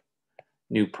move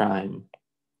nu prime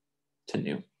to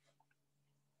nu.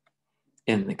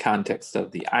 In the context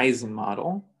of the Ising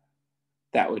model,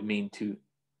 that would mean to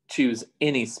choose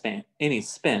any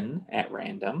spin at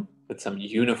random with some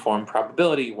uniform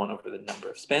probability, 1 over the number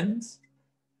of spins,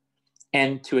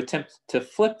 and to attempt to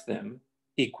flip them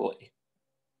equally.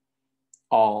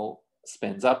 All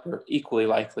spins up are equally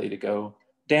likely to go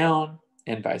down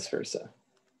and vice versa.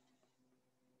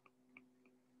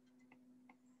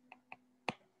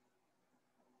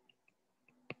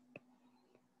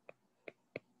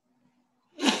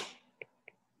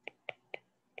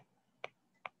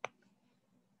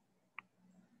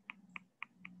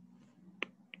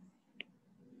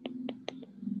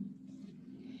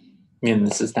 And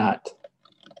this is not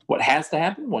what has to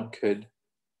happen. One could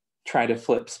try to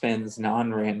flip spins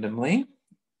non-randomly,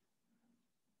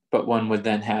 but one would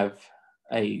then have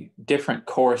a different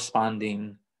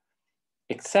corresponding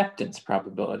acceptance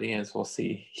probability, as we'll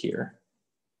see here.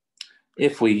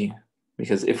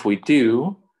 Because if we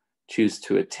do choose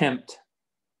to attempt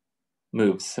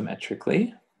moves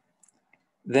symmetrically,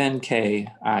 then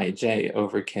Kij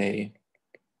over Kji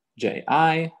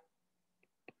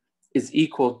is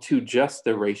equal to just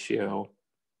the ratio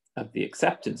of the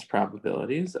acceptance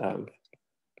probabilities of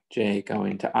j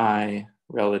going to I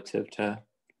relative to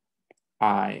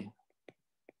I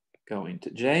going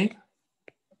to j.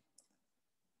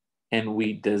 And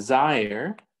we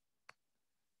desire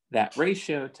that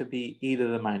ratio to be e to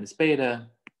the minus beta,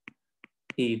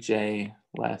 ej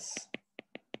less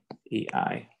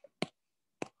ei.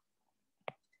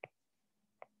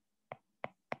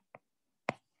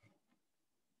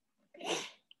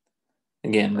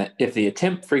 Again, if the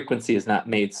attempt frequency is not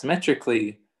made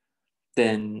symmetrically,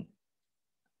 then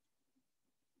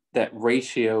that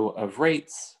ratio of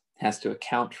rates has to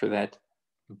account for that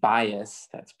bias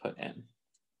that's put in.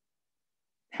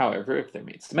 However, if they're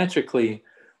made symmetrically,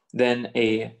 then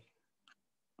a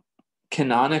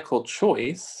canonical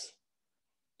choice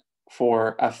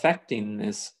for affecting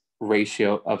this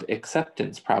ratio of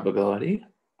acceptance probability,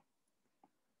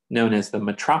 known as the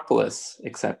Metropolis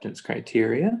acceptance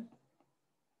criteria,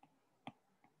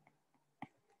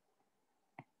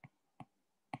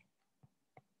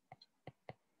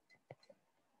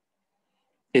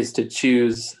 is to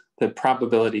choose the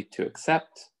probability to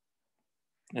accept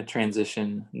a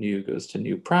transition nu goes to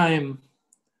nu prime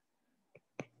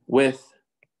with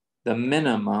the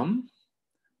minimum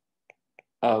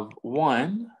of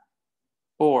 1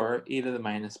 or e to the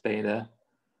minus beta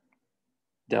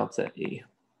delta E.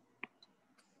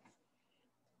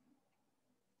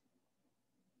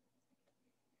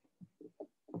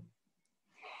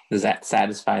 Does that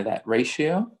satisfy that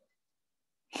ratio?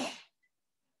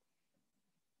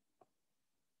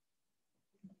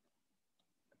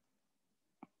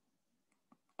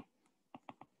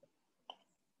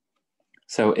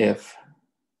 So if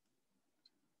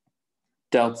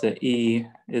delta E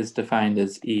is defined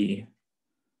as E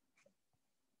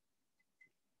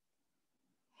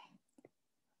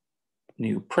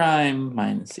nu prime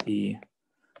minus E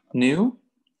nu,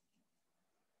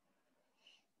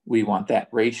 we want that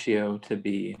ratio to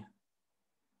be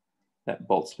that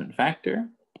Boltzmann factor.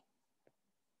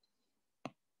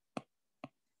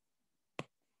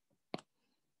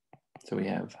 So we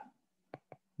have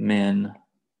min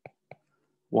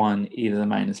 1 e to the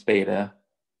minus beta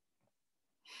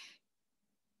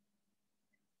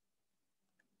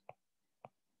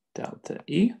delta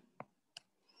E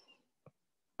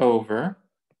over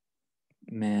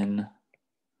min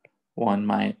 1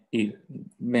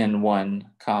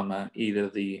 comma e to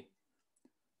the,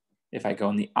 if I go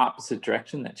in the opposite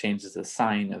direction, that changes the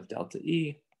sign of delta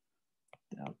E.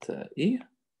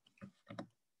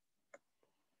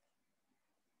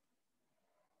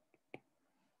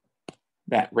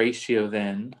 That ratio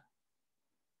then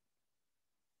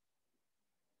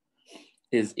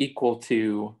is equal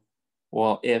to,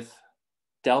 well, if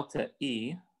delta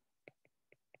E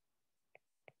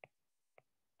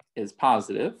is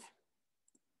positive,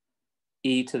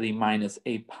 e to the minus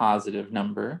a positive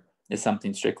number is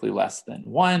something strictly less than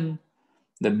 1.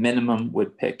 The minimum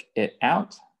would pick it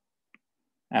out.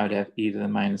 I would have e to the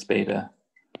minus beta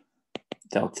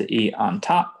delta E on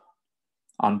top.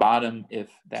 On bottom, if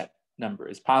that number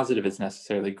is positive, it's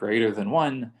necessarily greater than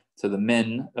 1. So the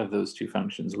min of those two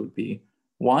functions would be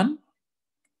 1.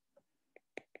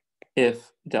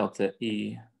 If delta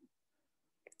E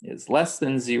is less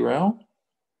than 0,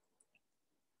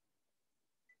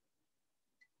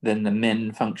 then the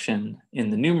min function in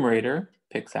the numerator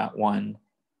picks out 1,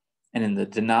 and in the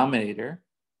denominator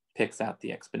picks out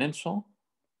the exponential,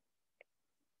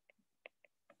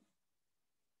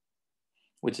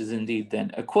 which is indeed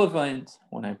then equivalent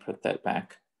when I put that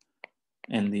back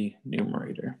in the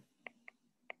numerator.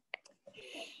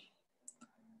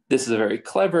 This is a very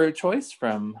clever choice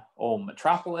from old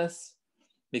Metropolis,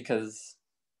 because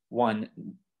one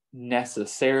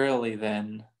necessarily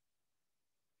then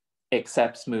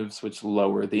accepts moves which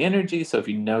lower the energy. So if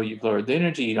you know you've lowered the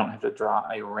energy, you don't have to draw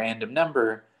a random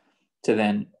number to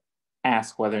then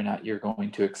ask whether or not you're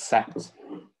going to accept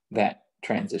that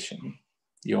transition.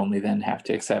 You only then have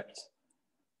to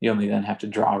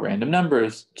draw random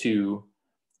numbers to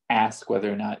ask whether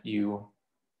or not you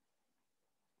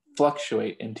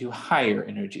fluctuate into higher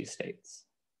energy states,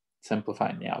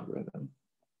 simplifying the algorithm.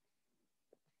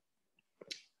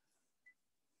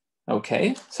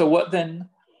 Okay, so what then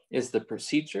is the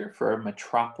procedure for a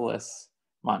Metropolis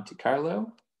Monte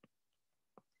Carlo?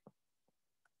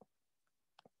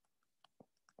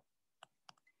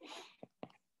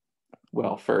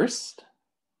 Well, first,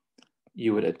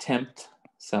 you would attempt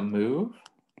some move.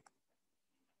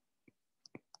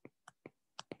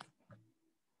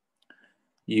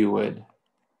 You would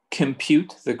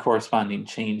compute the corresponding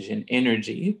change in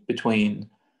energy between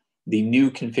the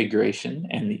new configuration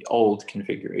and the old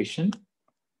configuration.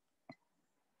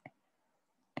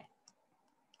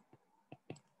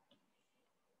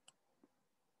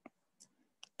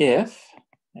 If,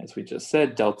 as we just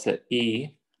said, delta E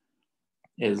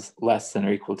is less than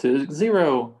or equal to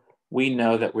 0, we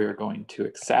know that we're going to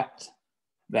accept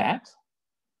that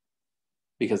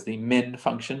because the min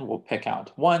function will pick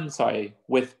out 1. So I,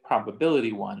 with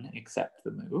probability 1, accept the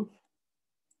move.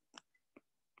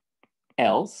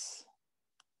 Else,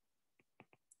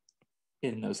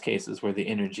 in those cases where the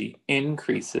energy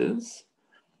increases,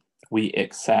 we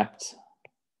accept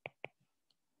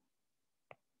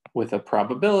with a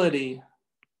probability,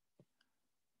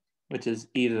 which is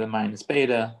e to the minus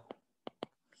beta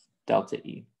delta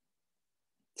E.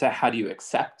 So how do you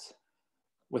accept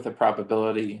with a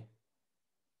probability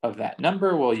of that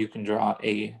number? Well, you can draw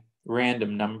a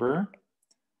random number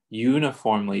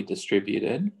uniformly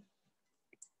distributed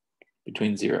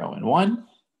between 0 and 1.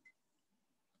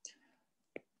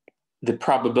 The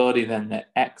probability then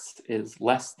that x is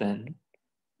less than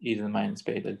e to the minus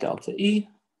beta delta E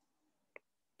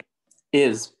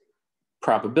is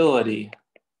probability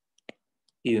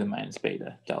e to the minus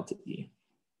beta delta E.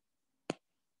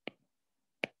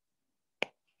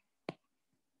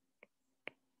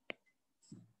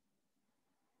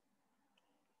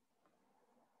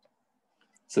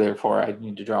 So therefore, I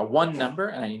need to draw one number,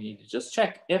 and I need to just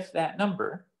check if that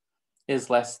number is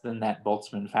less than that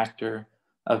Boltzmann factor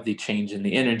of the change in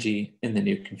the energy in the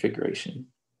new configuration.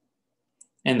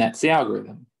 And that's the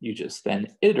algorithm. You just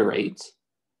then iterate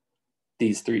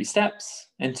these 3 steps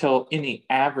until any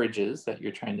averages that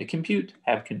you're trying to compute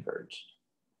have converged.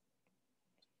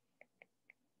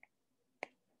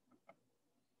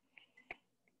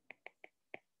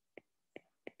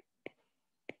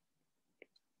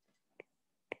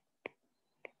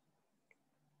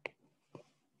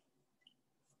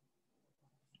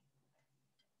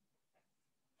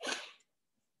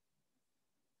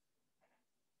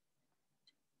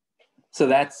 So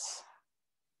that's,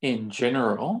 in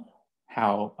general,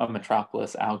 how a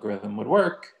Metropolis algorithm would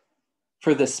work.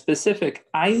 For the specific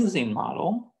Ising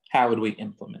model, how would we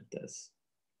implement this?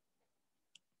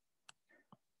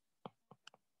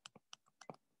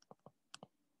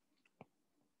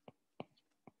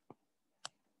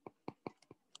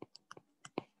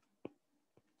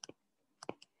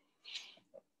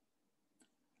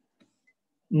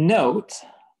 Note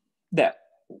that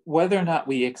whether or not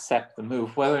we accept the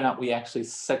move, whether or not we actually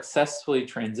successfully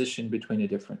transition between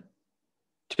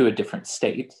to a different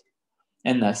state,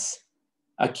 and thus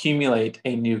accumulate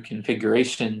a new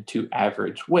configuration to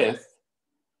average with,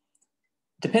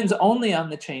 depends only on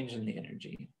the change in the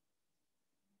energy.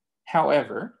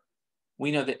 However,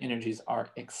 we know that energies are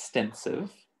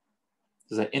extensive.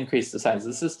 As I increase the size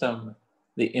of the system,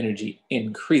 the energy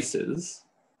increases.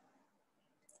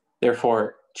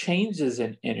 Therefore, changes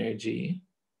in energy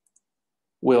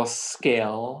will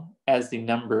scale as the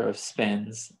number of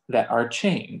spins that are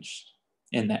changed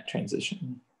in that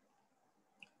transition.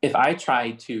 If I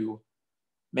try to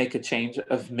make a change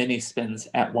of many spins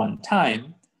at one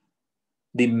time,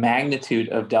 the magnitude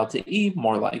of delta E,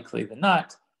 more likely than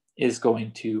not, is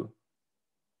going to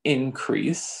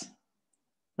increase,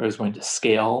 or is going to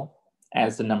scale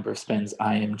as the number of spins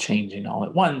I am changing all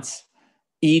at once.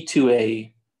 E to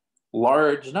a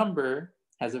large number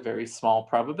has a very small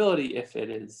probability if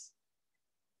it is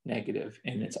negative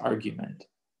in its argument.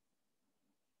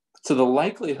 So the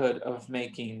likelihood of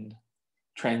making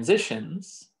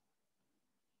transitions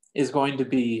is going to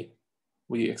be,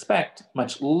 we expect,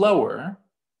 much lower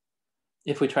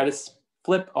if we try to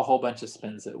flip a whole bunch of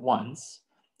spins at once.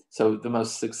 So the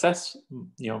most successful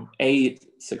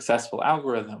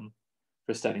algorithm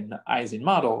for studying the Ising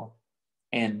model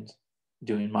and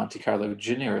doing Monte Carlo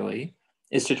generally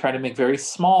is to try to make very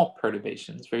small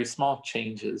perturbations, very small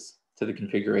changes to the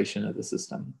configuration of the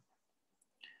system,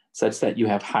 such that you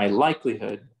have high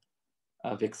likelihood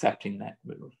of accepting that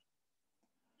move.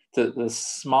 So the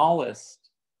smallest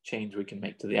change we can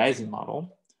make to the Ising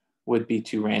model would be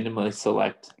to randomly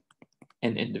select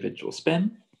an individual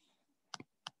spin.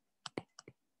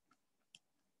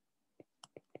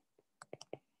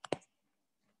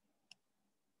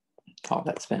 Call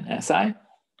that spin SI.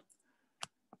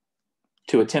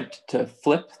 To attempt to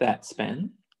flip that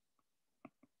spin,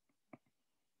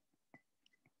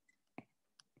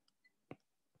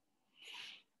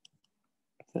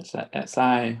 such that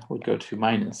SI would go to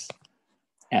minus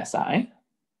SI.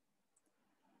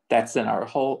 That's then our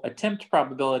whole attempt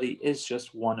probability is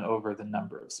just 1 over the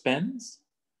number of spins,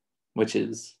 which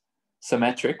is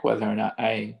symmetric whether or not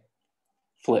I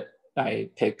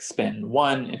pick spin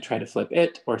 1 and try to flip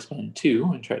it, or spin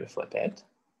 2 and try to flip it.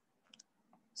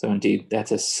 So indeed,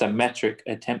 that's a symmetric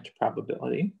attempt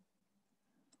probability.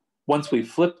 Once we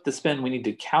flip the spin, we need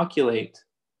to calculate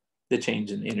the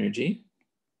change in energy.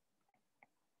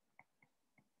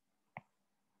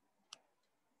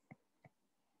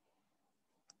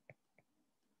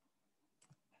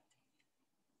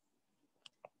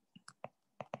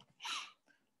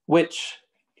 Which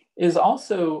is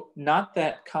also not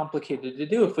that complicated to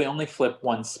do. If we only flip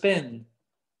one spin,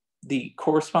 the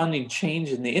corresponding change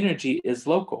in the energy is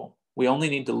local. we only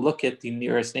need to look at the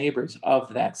nearest neighbors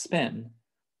of that spin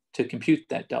to compute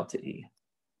that delta E.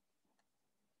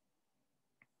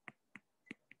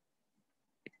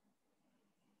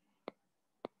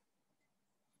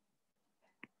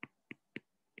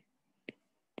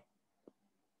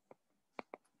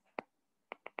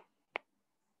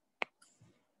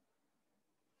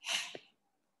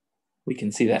 We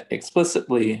can see that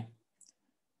explicitly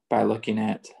by looking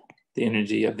at the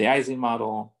energy of the Ising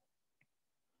model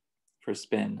for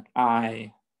spin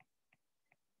I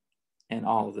and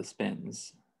all of the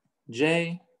spins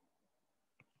J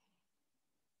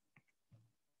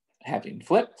having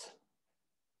flipped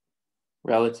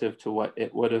relative to what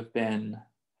it would have been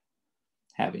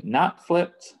having not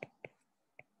flipped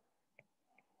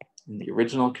in the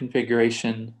original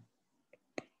configuration.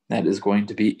 That is going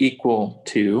to be equal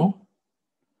to,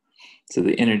 so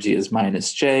the energy is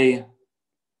minus J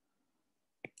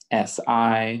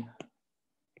SI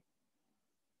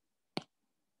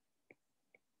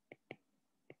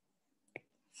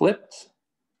flipped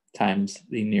times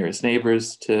the nearest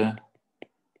neighbors to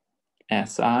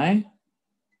SI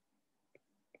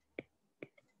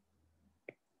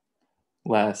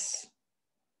less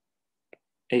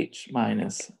H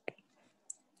minus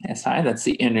SI. That's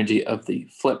the energy of the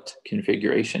flipped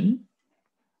configuration.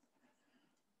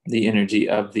 The energy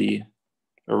of the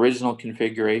original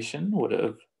configuration would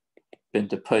have been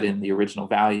to put in the original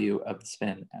value of the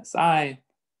spin SI.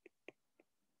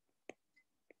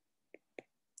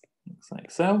 Looks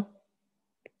like so.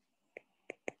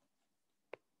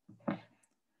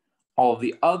 All of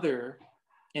the other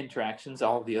interactions,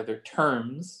 all of the other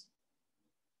terms,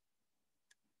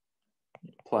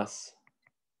 plus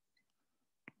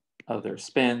other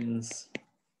spins,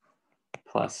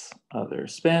 plus other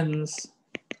spins,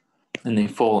 and the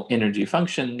full energy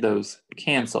function, those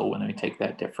cancel when we take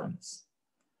that difference.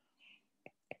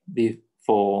 The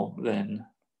full then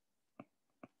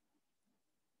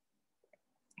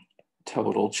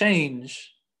total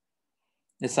change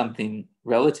is something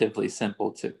relatively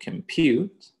simple to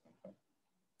compute.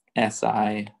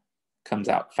 SI comes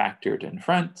out factored in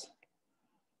front.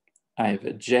 I have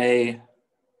a J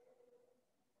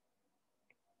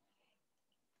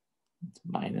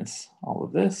minus all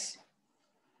of this.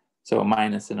 So a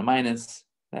minus and a minus,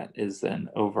 that is then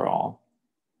overall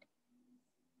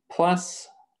plus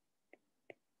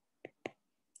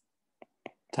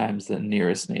times the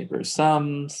nearest neighbor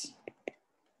sums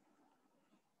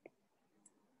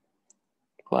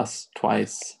plus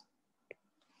twice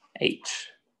H.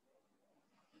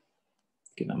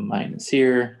 Get a minus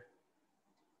here.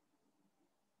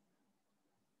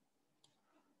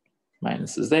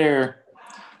 Minus is there.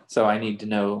 So I need to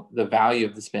know the value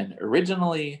of the spin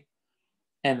originally,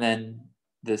 and then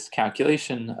this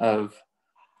calculation of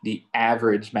the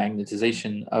average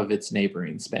magnetization of its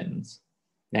neighboring spins.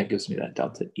 That gives me that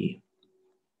delta E.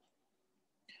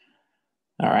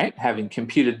 All right, having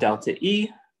computed delta E,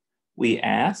 we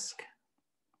ask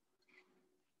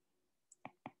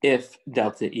if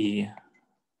delta E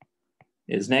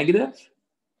is negative.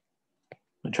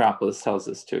 Metropolis tells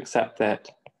us to accept that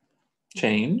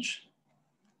change.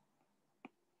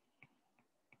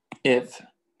 If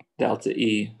delta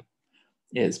E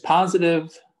is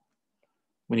positive,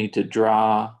 we need to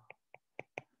draw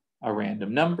a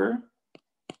random number.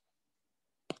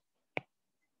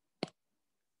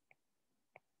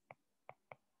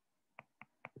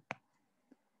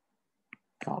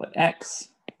 Call it X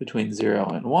between 0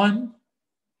 and 1.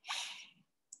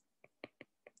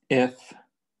 If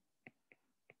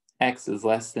X is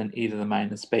less than e to the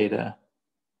minus beta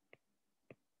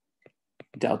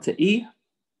delta E,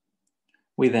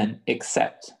 we then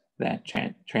accept that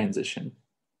transition.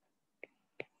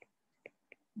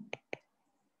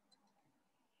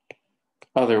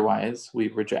 Otherwise, we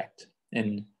reject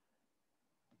and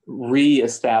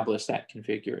re-establish that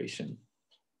configuration.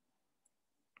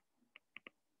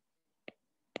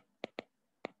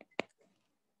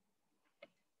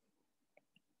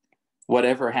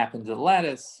 Whatever happened to the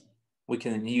lattice, we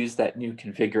can use that new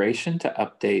configuration to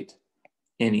update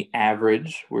any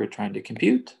average we're trying to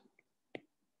compute.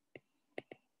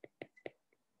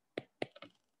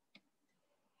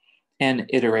 And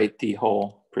iterate the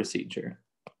whole procedure.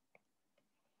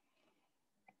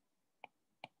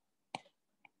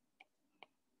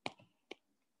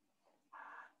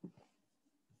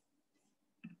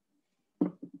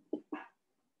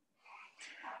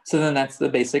 So then that's the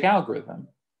basic algorithm.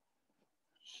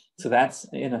 So that's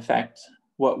in effect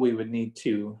what we would need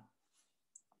to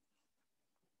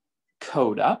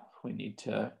code up. We need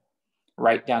to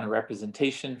write down a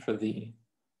representation for the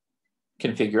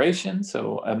configuration.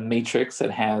 So a matrix that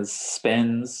has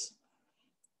spins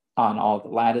on all the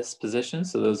lattice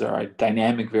positions. So those are our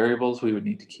dynamic variables we would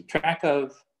need to keep track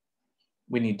of.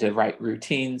 We need to write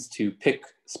routines to pick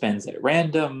spins at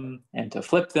random and to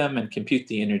flip them and compute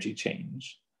the energy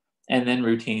change. And then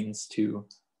routines to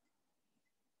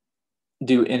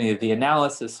do any of the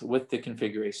analysis with the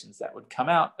configurations that would come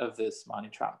out of this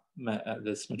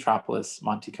Metropolis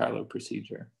Monte Carlo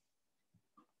procedure.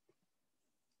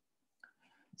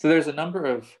 So there's a number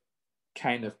of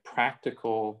kind of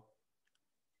practical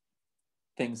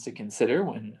things to consider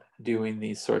when doing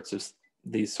these sorts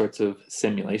of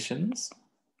simulations.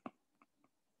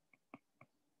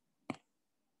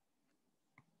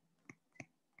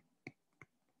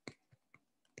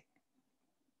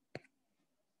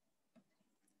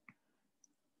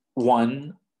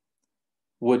 One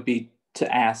would be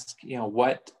to ask,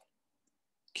 what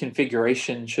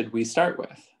configuration should we start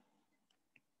with?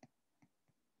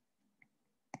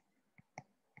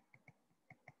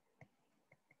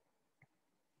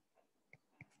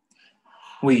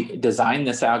 We design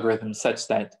this algorithm such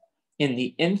that in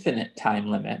the infinite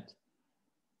time limit,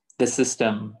 the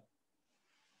system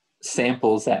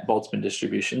samples that Boltzmann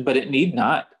distribution, but it need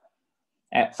not,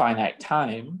 at finite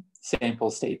time, sample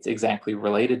states exactly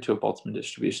related to a Boltzmann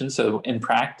distribution. So in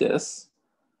practice,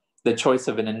 the choice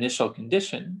of an initial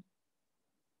condition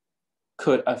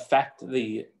could affect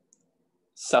the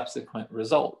subsequent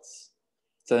results.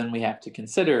 So then we have to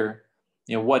consider,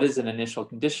 what is an initial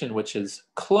condition which is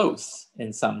close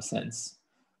in some sense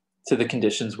to the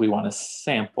conditions we want to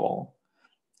sample.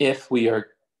 If we are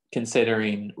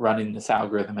considering running this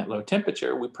algorithm at low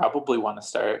temperature, we probably want to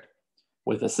start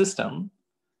with a system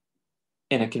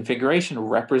in a configuration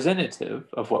representative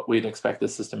of what we'd expect the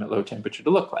system at low temperature to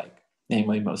look like,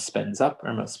 namely most spins up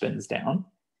or most spins down.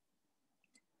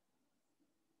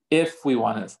 If we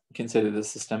want to consider the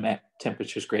system at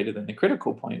temperatures greater than the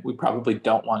critical point, we probably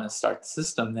don't want to start the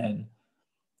system then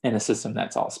in a system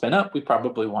that's all spin up. We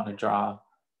probably want to draw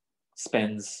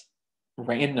spins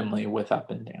randomly with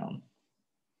up and down.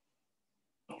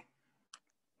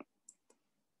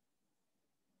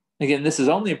 Again, this is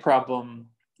only a problem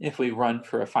if we run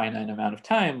for a finite amount of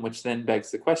time, which then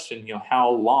begs the question, how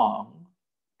long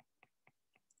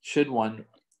should one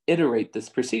iterate this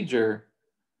procedure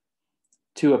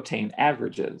to obtain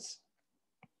averages?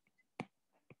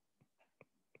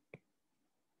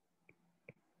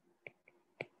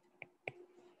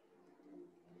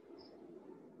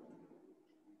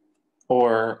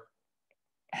 Or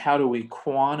how do we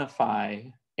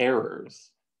quantify errors?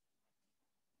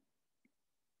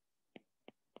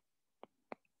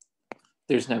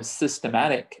 There's no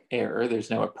systematic error. There's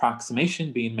no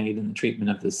approximation being made in the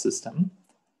treatment of this system,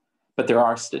 but there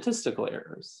are statistical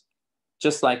errors.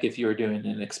 Just like if you were doing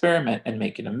an experiment and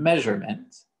making a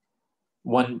measurement,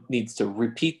 one needs to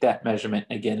repeat that measurement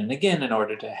again and again in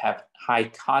order to have high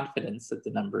confidence that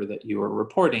the number that you are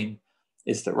reporting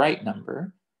is the right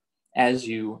number. As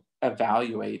you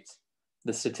evaluate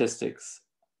the statistics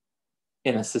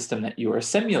in a system that you are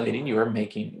simulating, you are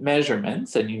making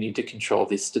measurements and you need to control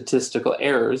the statistical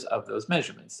errors of those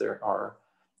measurements. There are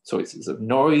sources of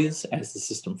noise as the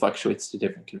system fluctuates to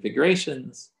different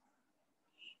configurations.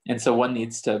 And so one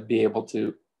needs to be able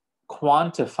to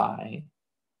quantify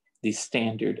the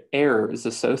standard errors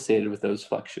associated with those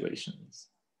fluctuations.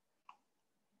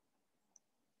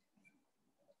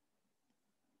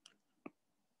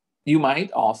 You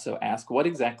might also ask, what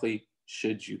exactly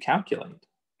should you calculate?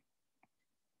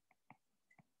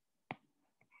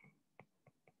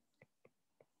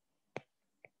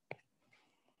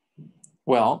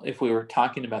 Well, if we were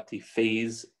talking about the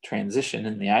phase transition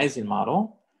in the Ising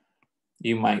model,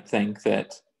 you might think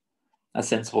that a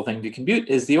sensible thing to compute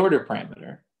is the order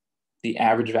parameter, the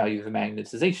average value of the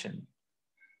magnetization.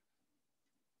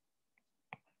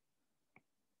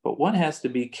 But one has to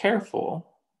be careful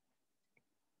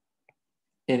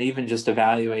in even just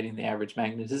evaluating the average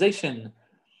magnetization,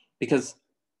 because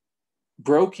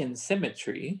broken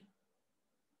symmetry,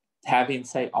 having,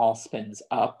 say, all spins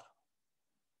up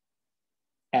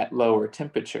at lower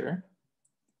temperature,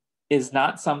 is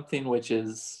not something which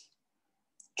is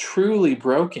truly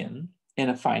broken in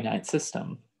a finite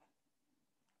system.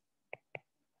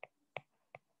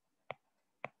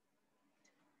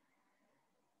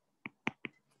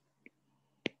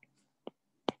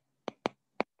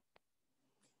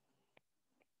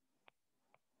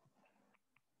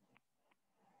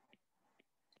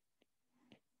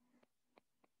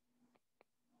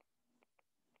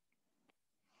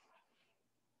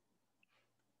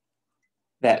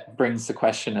 That brings the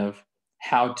question of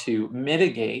how to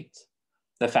mitigate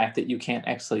the fact that you can't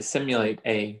actually simulate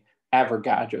a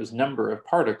Avogadro's number of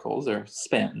particles or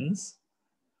spins,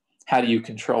 How do you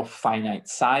control finite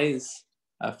size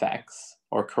effects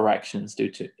or corrections due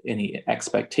to any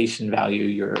expectation value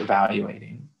you're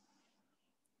evaluating?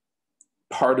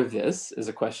 Part of this is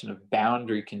a question of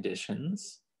boundary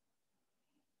conditions.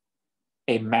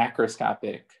 A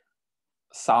macroscopic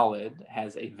solid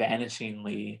has a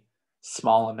vanishingly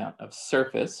small amount of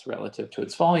surface relative to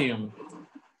its volume.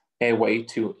 A way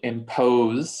to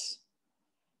impose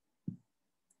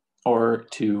or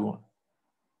to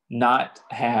not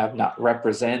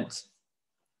represent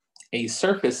a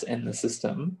surface in the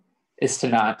system is to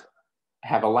not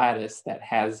have a lattice that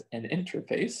has an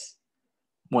interface.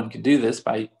 One can do this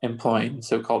by employing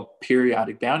so-called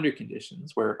periodic boundary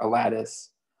conditions, where a lattice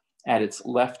at its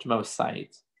leftmost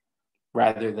site,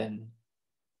 rather than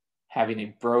having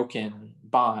a broken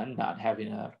bond, not having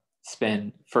a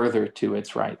spin further to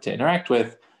its right to interact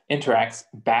with, interacts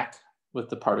back with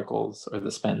the particles or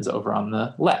the spins over on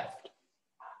the left.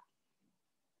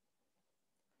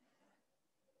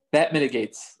 That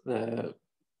mitigates the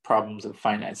problems of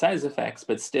finite size effects,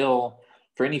 but still,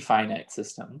 for any finite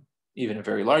system, even a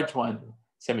very large one,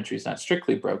 symmetry is not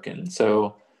strictly broken.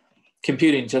 So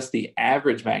computing just the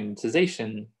average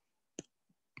magnetization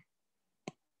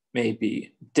may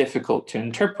be difficult to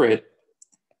interpret.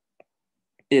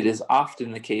 It is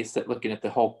often the case that looking at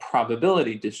the whole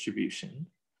probability distribution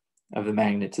of the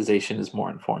magnetization is more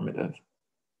informative.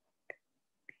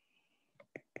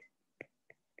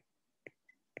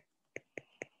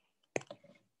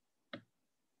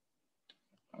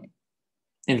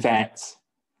 In fact,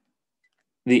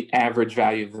 the average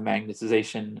value of the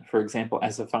magnetization, for example,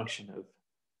 as a function of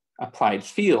applied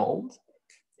field,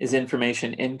 is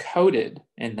information encoded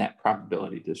in that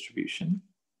probability distribution.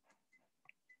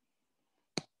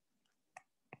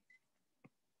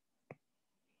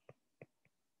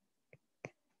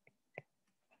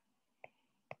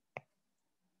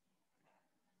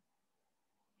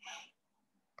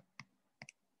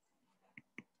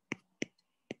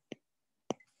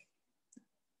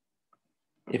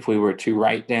 If we were to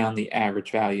write down the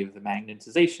average value of the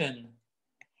magnetization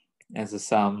as a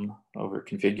sum over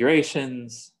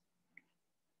configurations,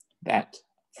 that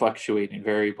fluctuating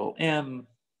variable m,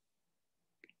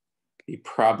 the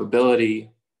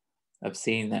probability of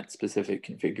seeing that specific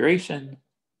configuration,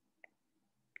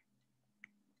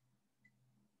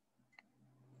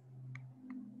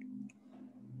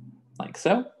 like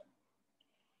so.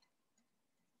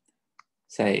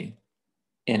 Say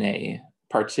in a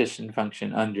partition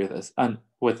function under this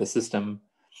with a system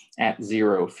at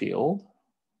zero field.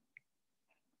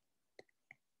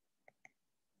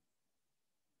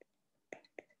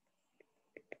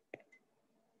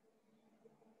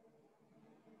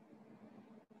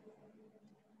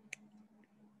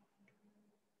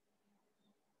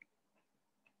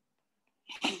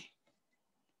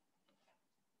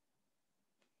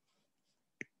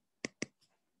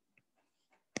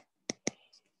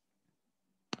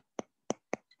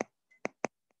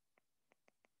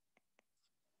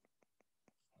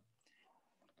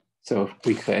 So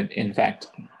we could, in fact,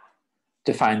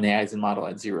 define the Eisen model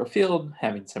at zero field,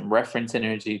 having some reference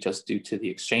energy just due to the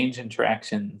exchange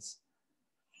interactions.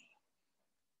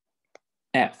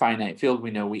 At finite field,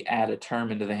 we know we add a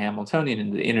term into the Hamiltonian,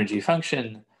 into the energy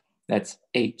function, that's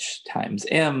h times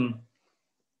m.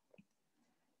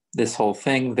 This whole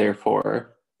thing,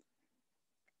 therefore,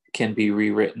 can be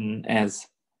rewritten as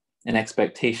an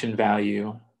expectation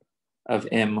value of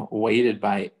m weighted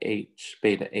by h,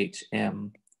 beta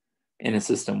hm, in a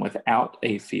system without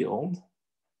a field,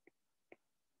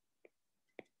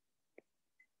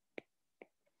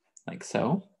 like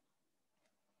so,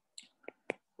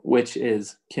 which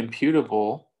is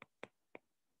computable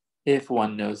if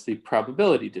one knows the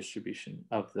probability distribution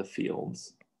of the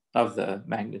fields of the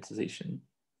magnetization.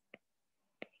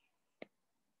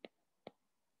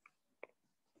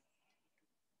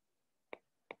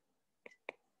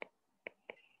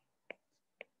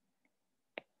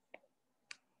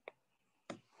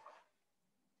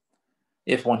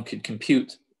 If one could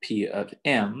compute P of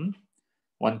m,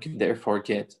 one can therefore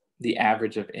get the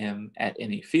average of m at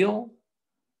any field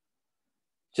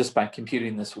just by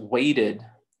computing this weighted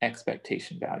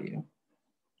expectation value.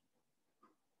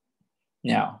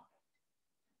 Now,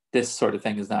 this sort of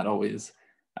thing is not always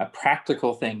a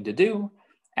practical thing to do.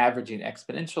 Averaging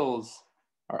exponentials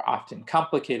are often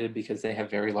complicated because they have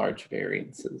very large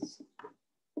variances.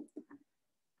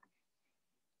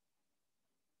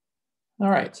 All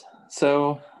right,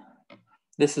 so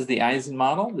this is the Eisen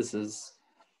model. This is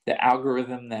the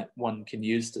algorithm that one can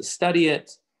use to study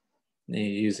it,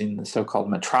 using the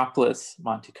so-called Metropolis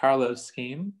Monte Carlo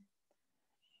scheme.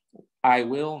 I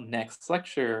will next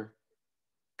lecture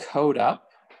code up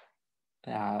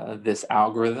this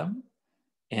algorithm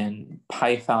in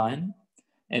Python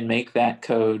and make that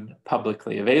code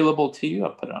publicly available to you.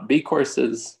 I'll put it on B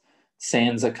courses,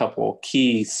 sans a couple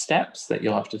key steps that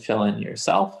you'll have to fill in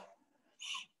yourself.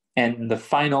 And the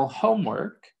final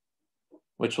homework,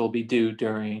 which will be due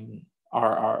during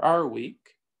RRR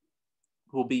week,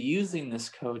 we'll be using this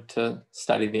code to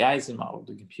study the Eisen model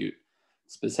to compute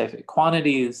specific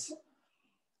quantities,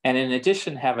 and in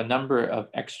addition have a number of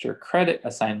extra credit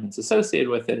assignments associated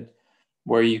with it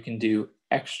where you can do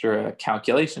extra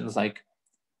calculations like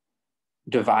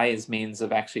devise means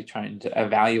of actually trying to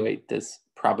evaluate this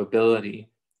probability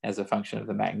as a function of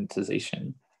the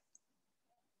magnetization.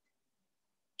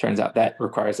 Turns out that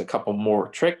requires a couple more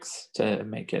tricks to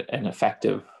make it an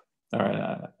effective or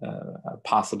a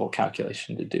possible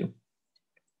calculation to do.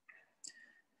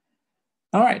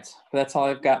 All right, that's all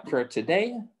I've got for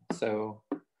today. So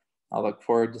I'll look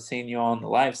forward to seeing you all in the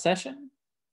live session.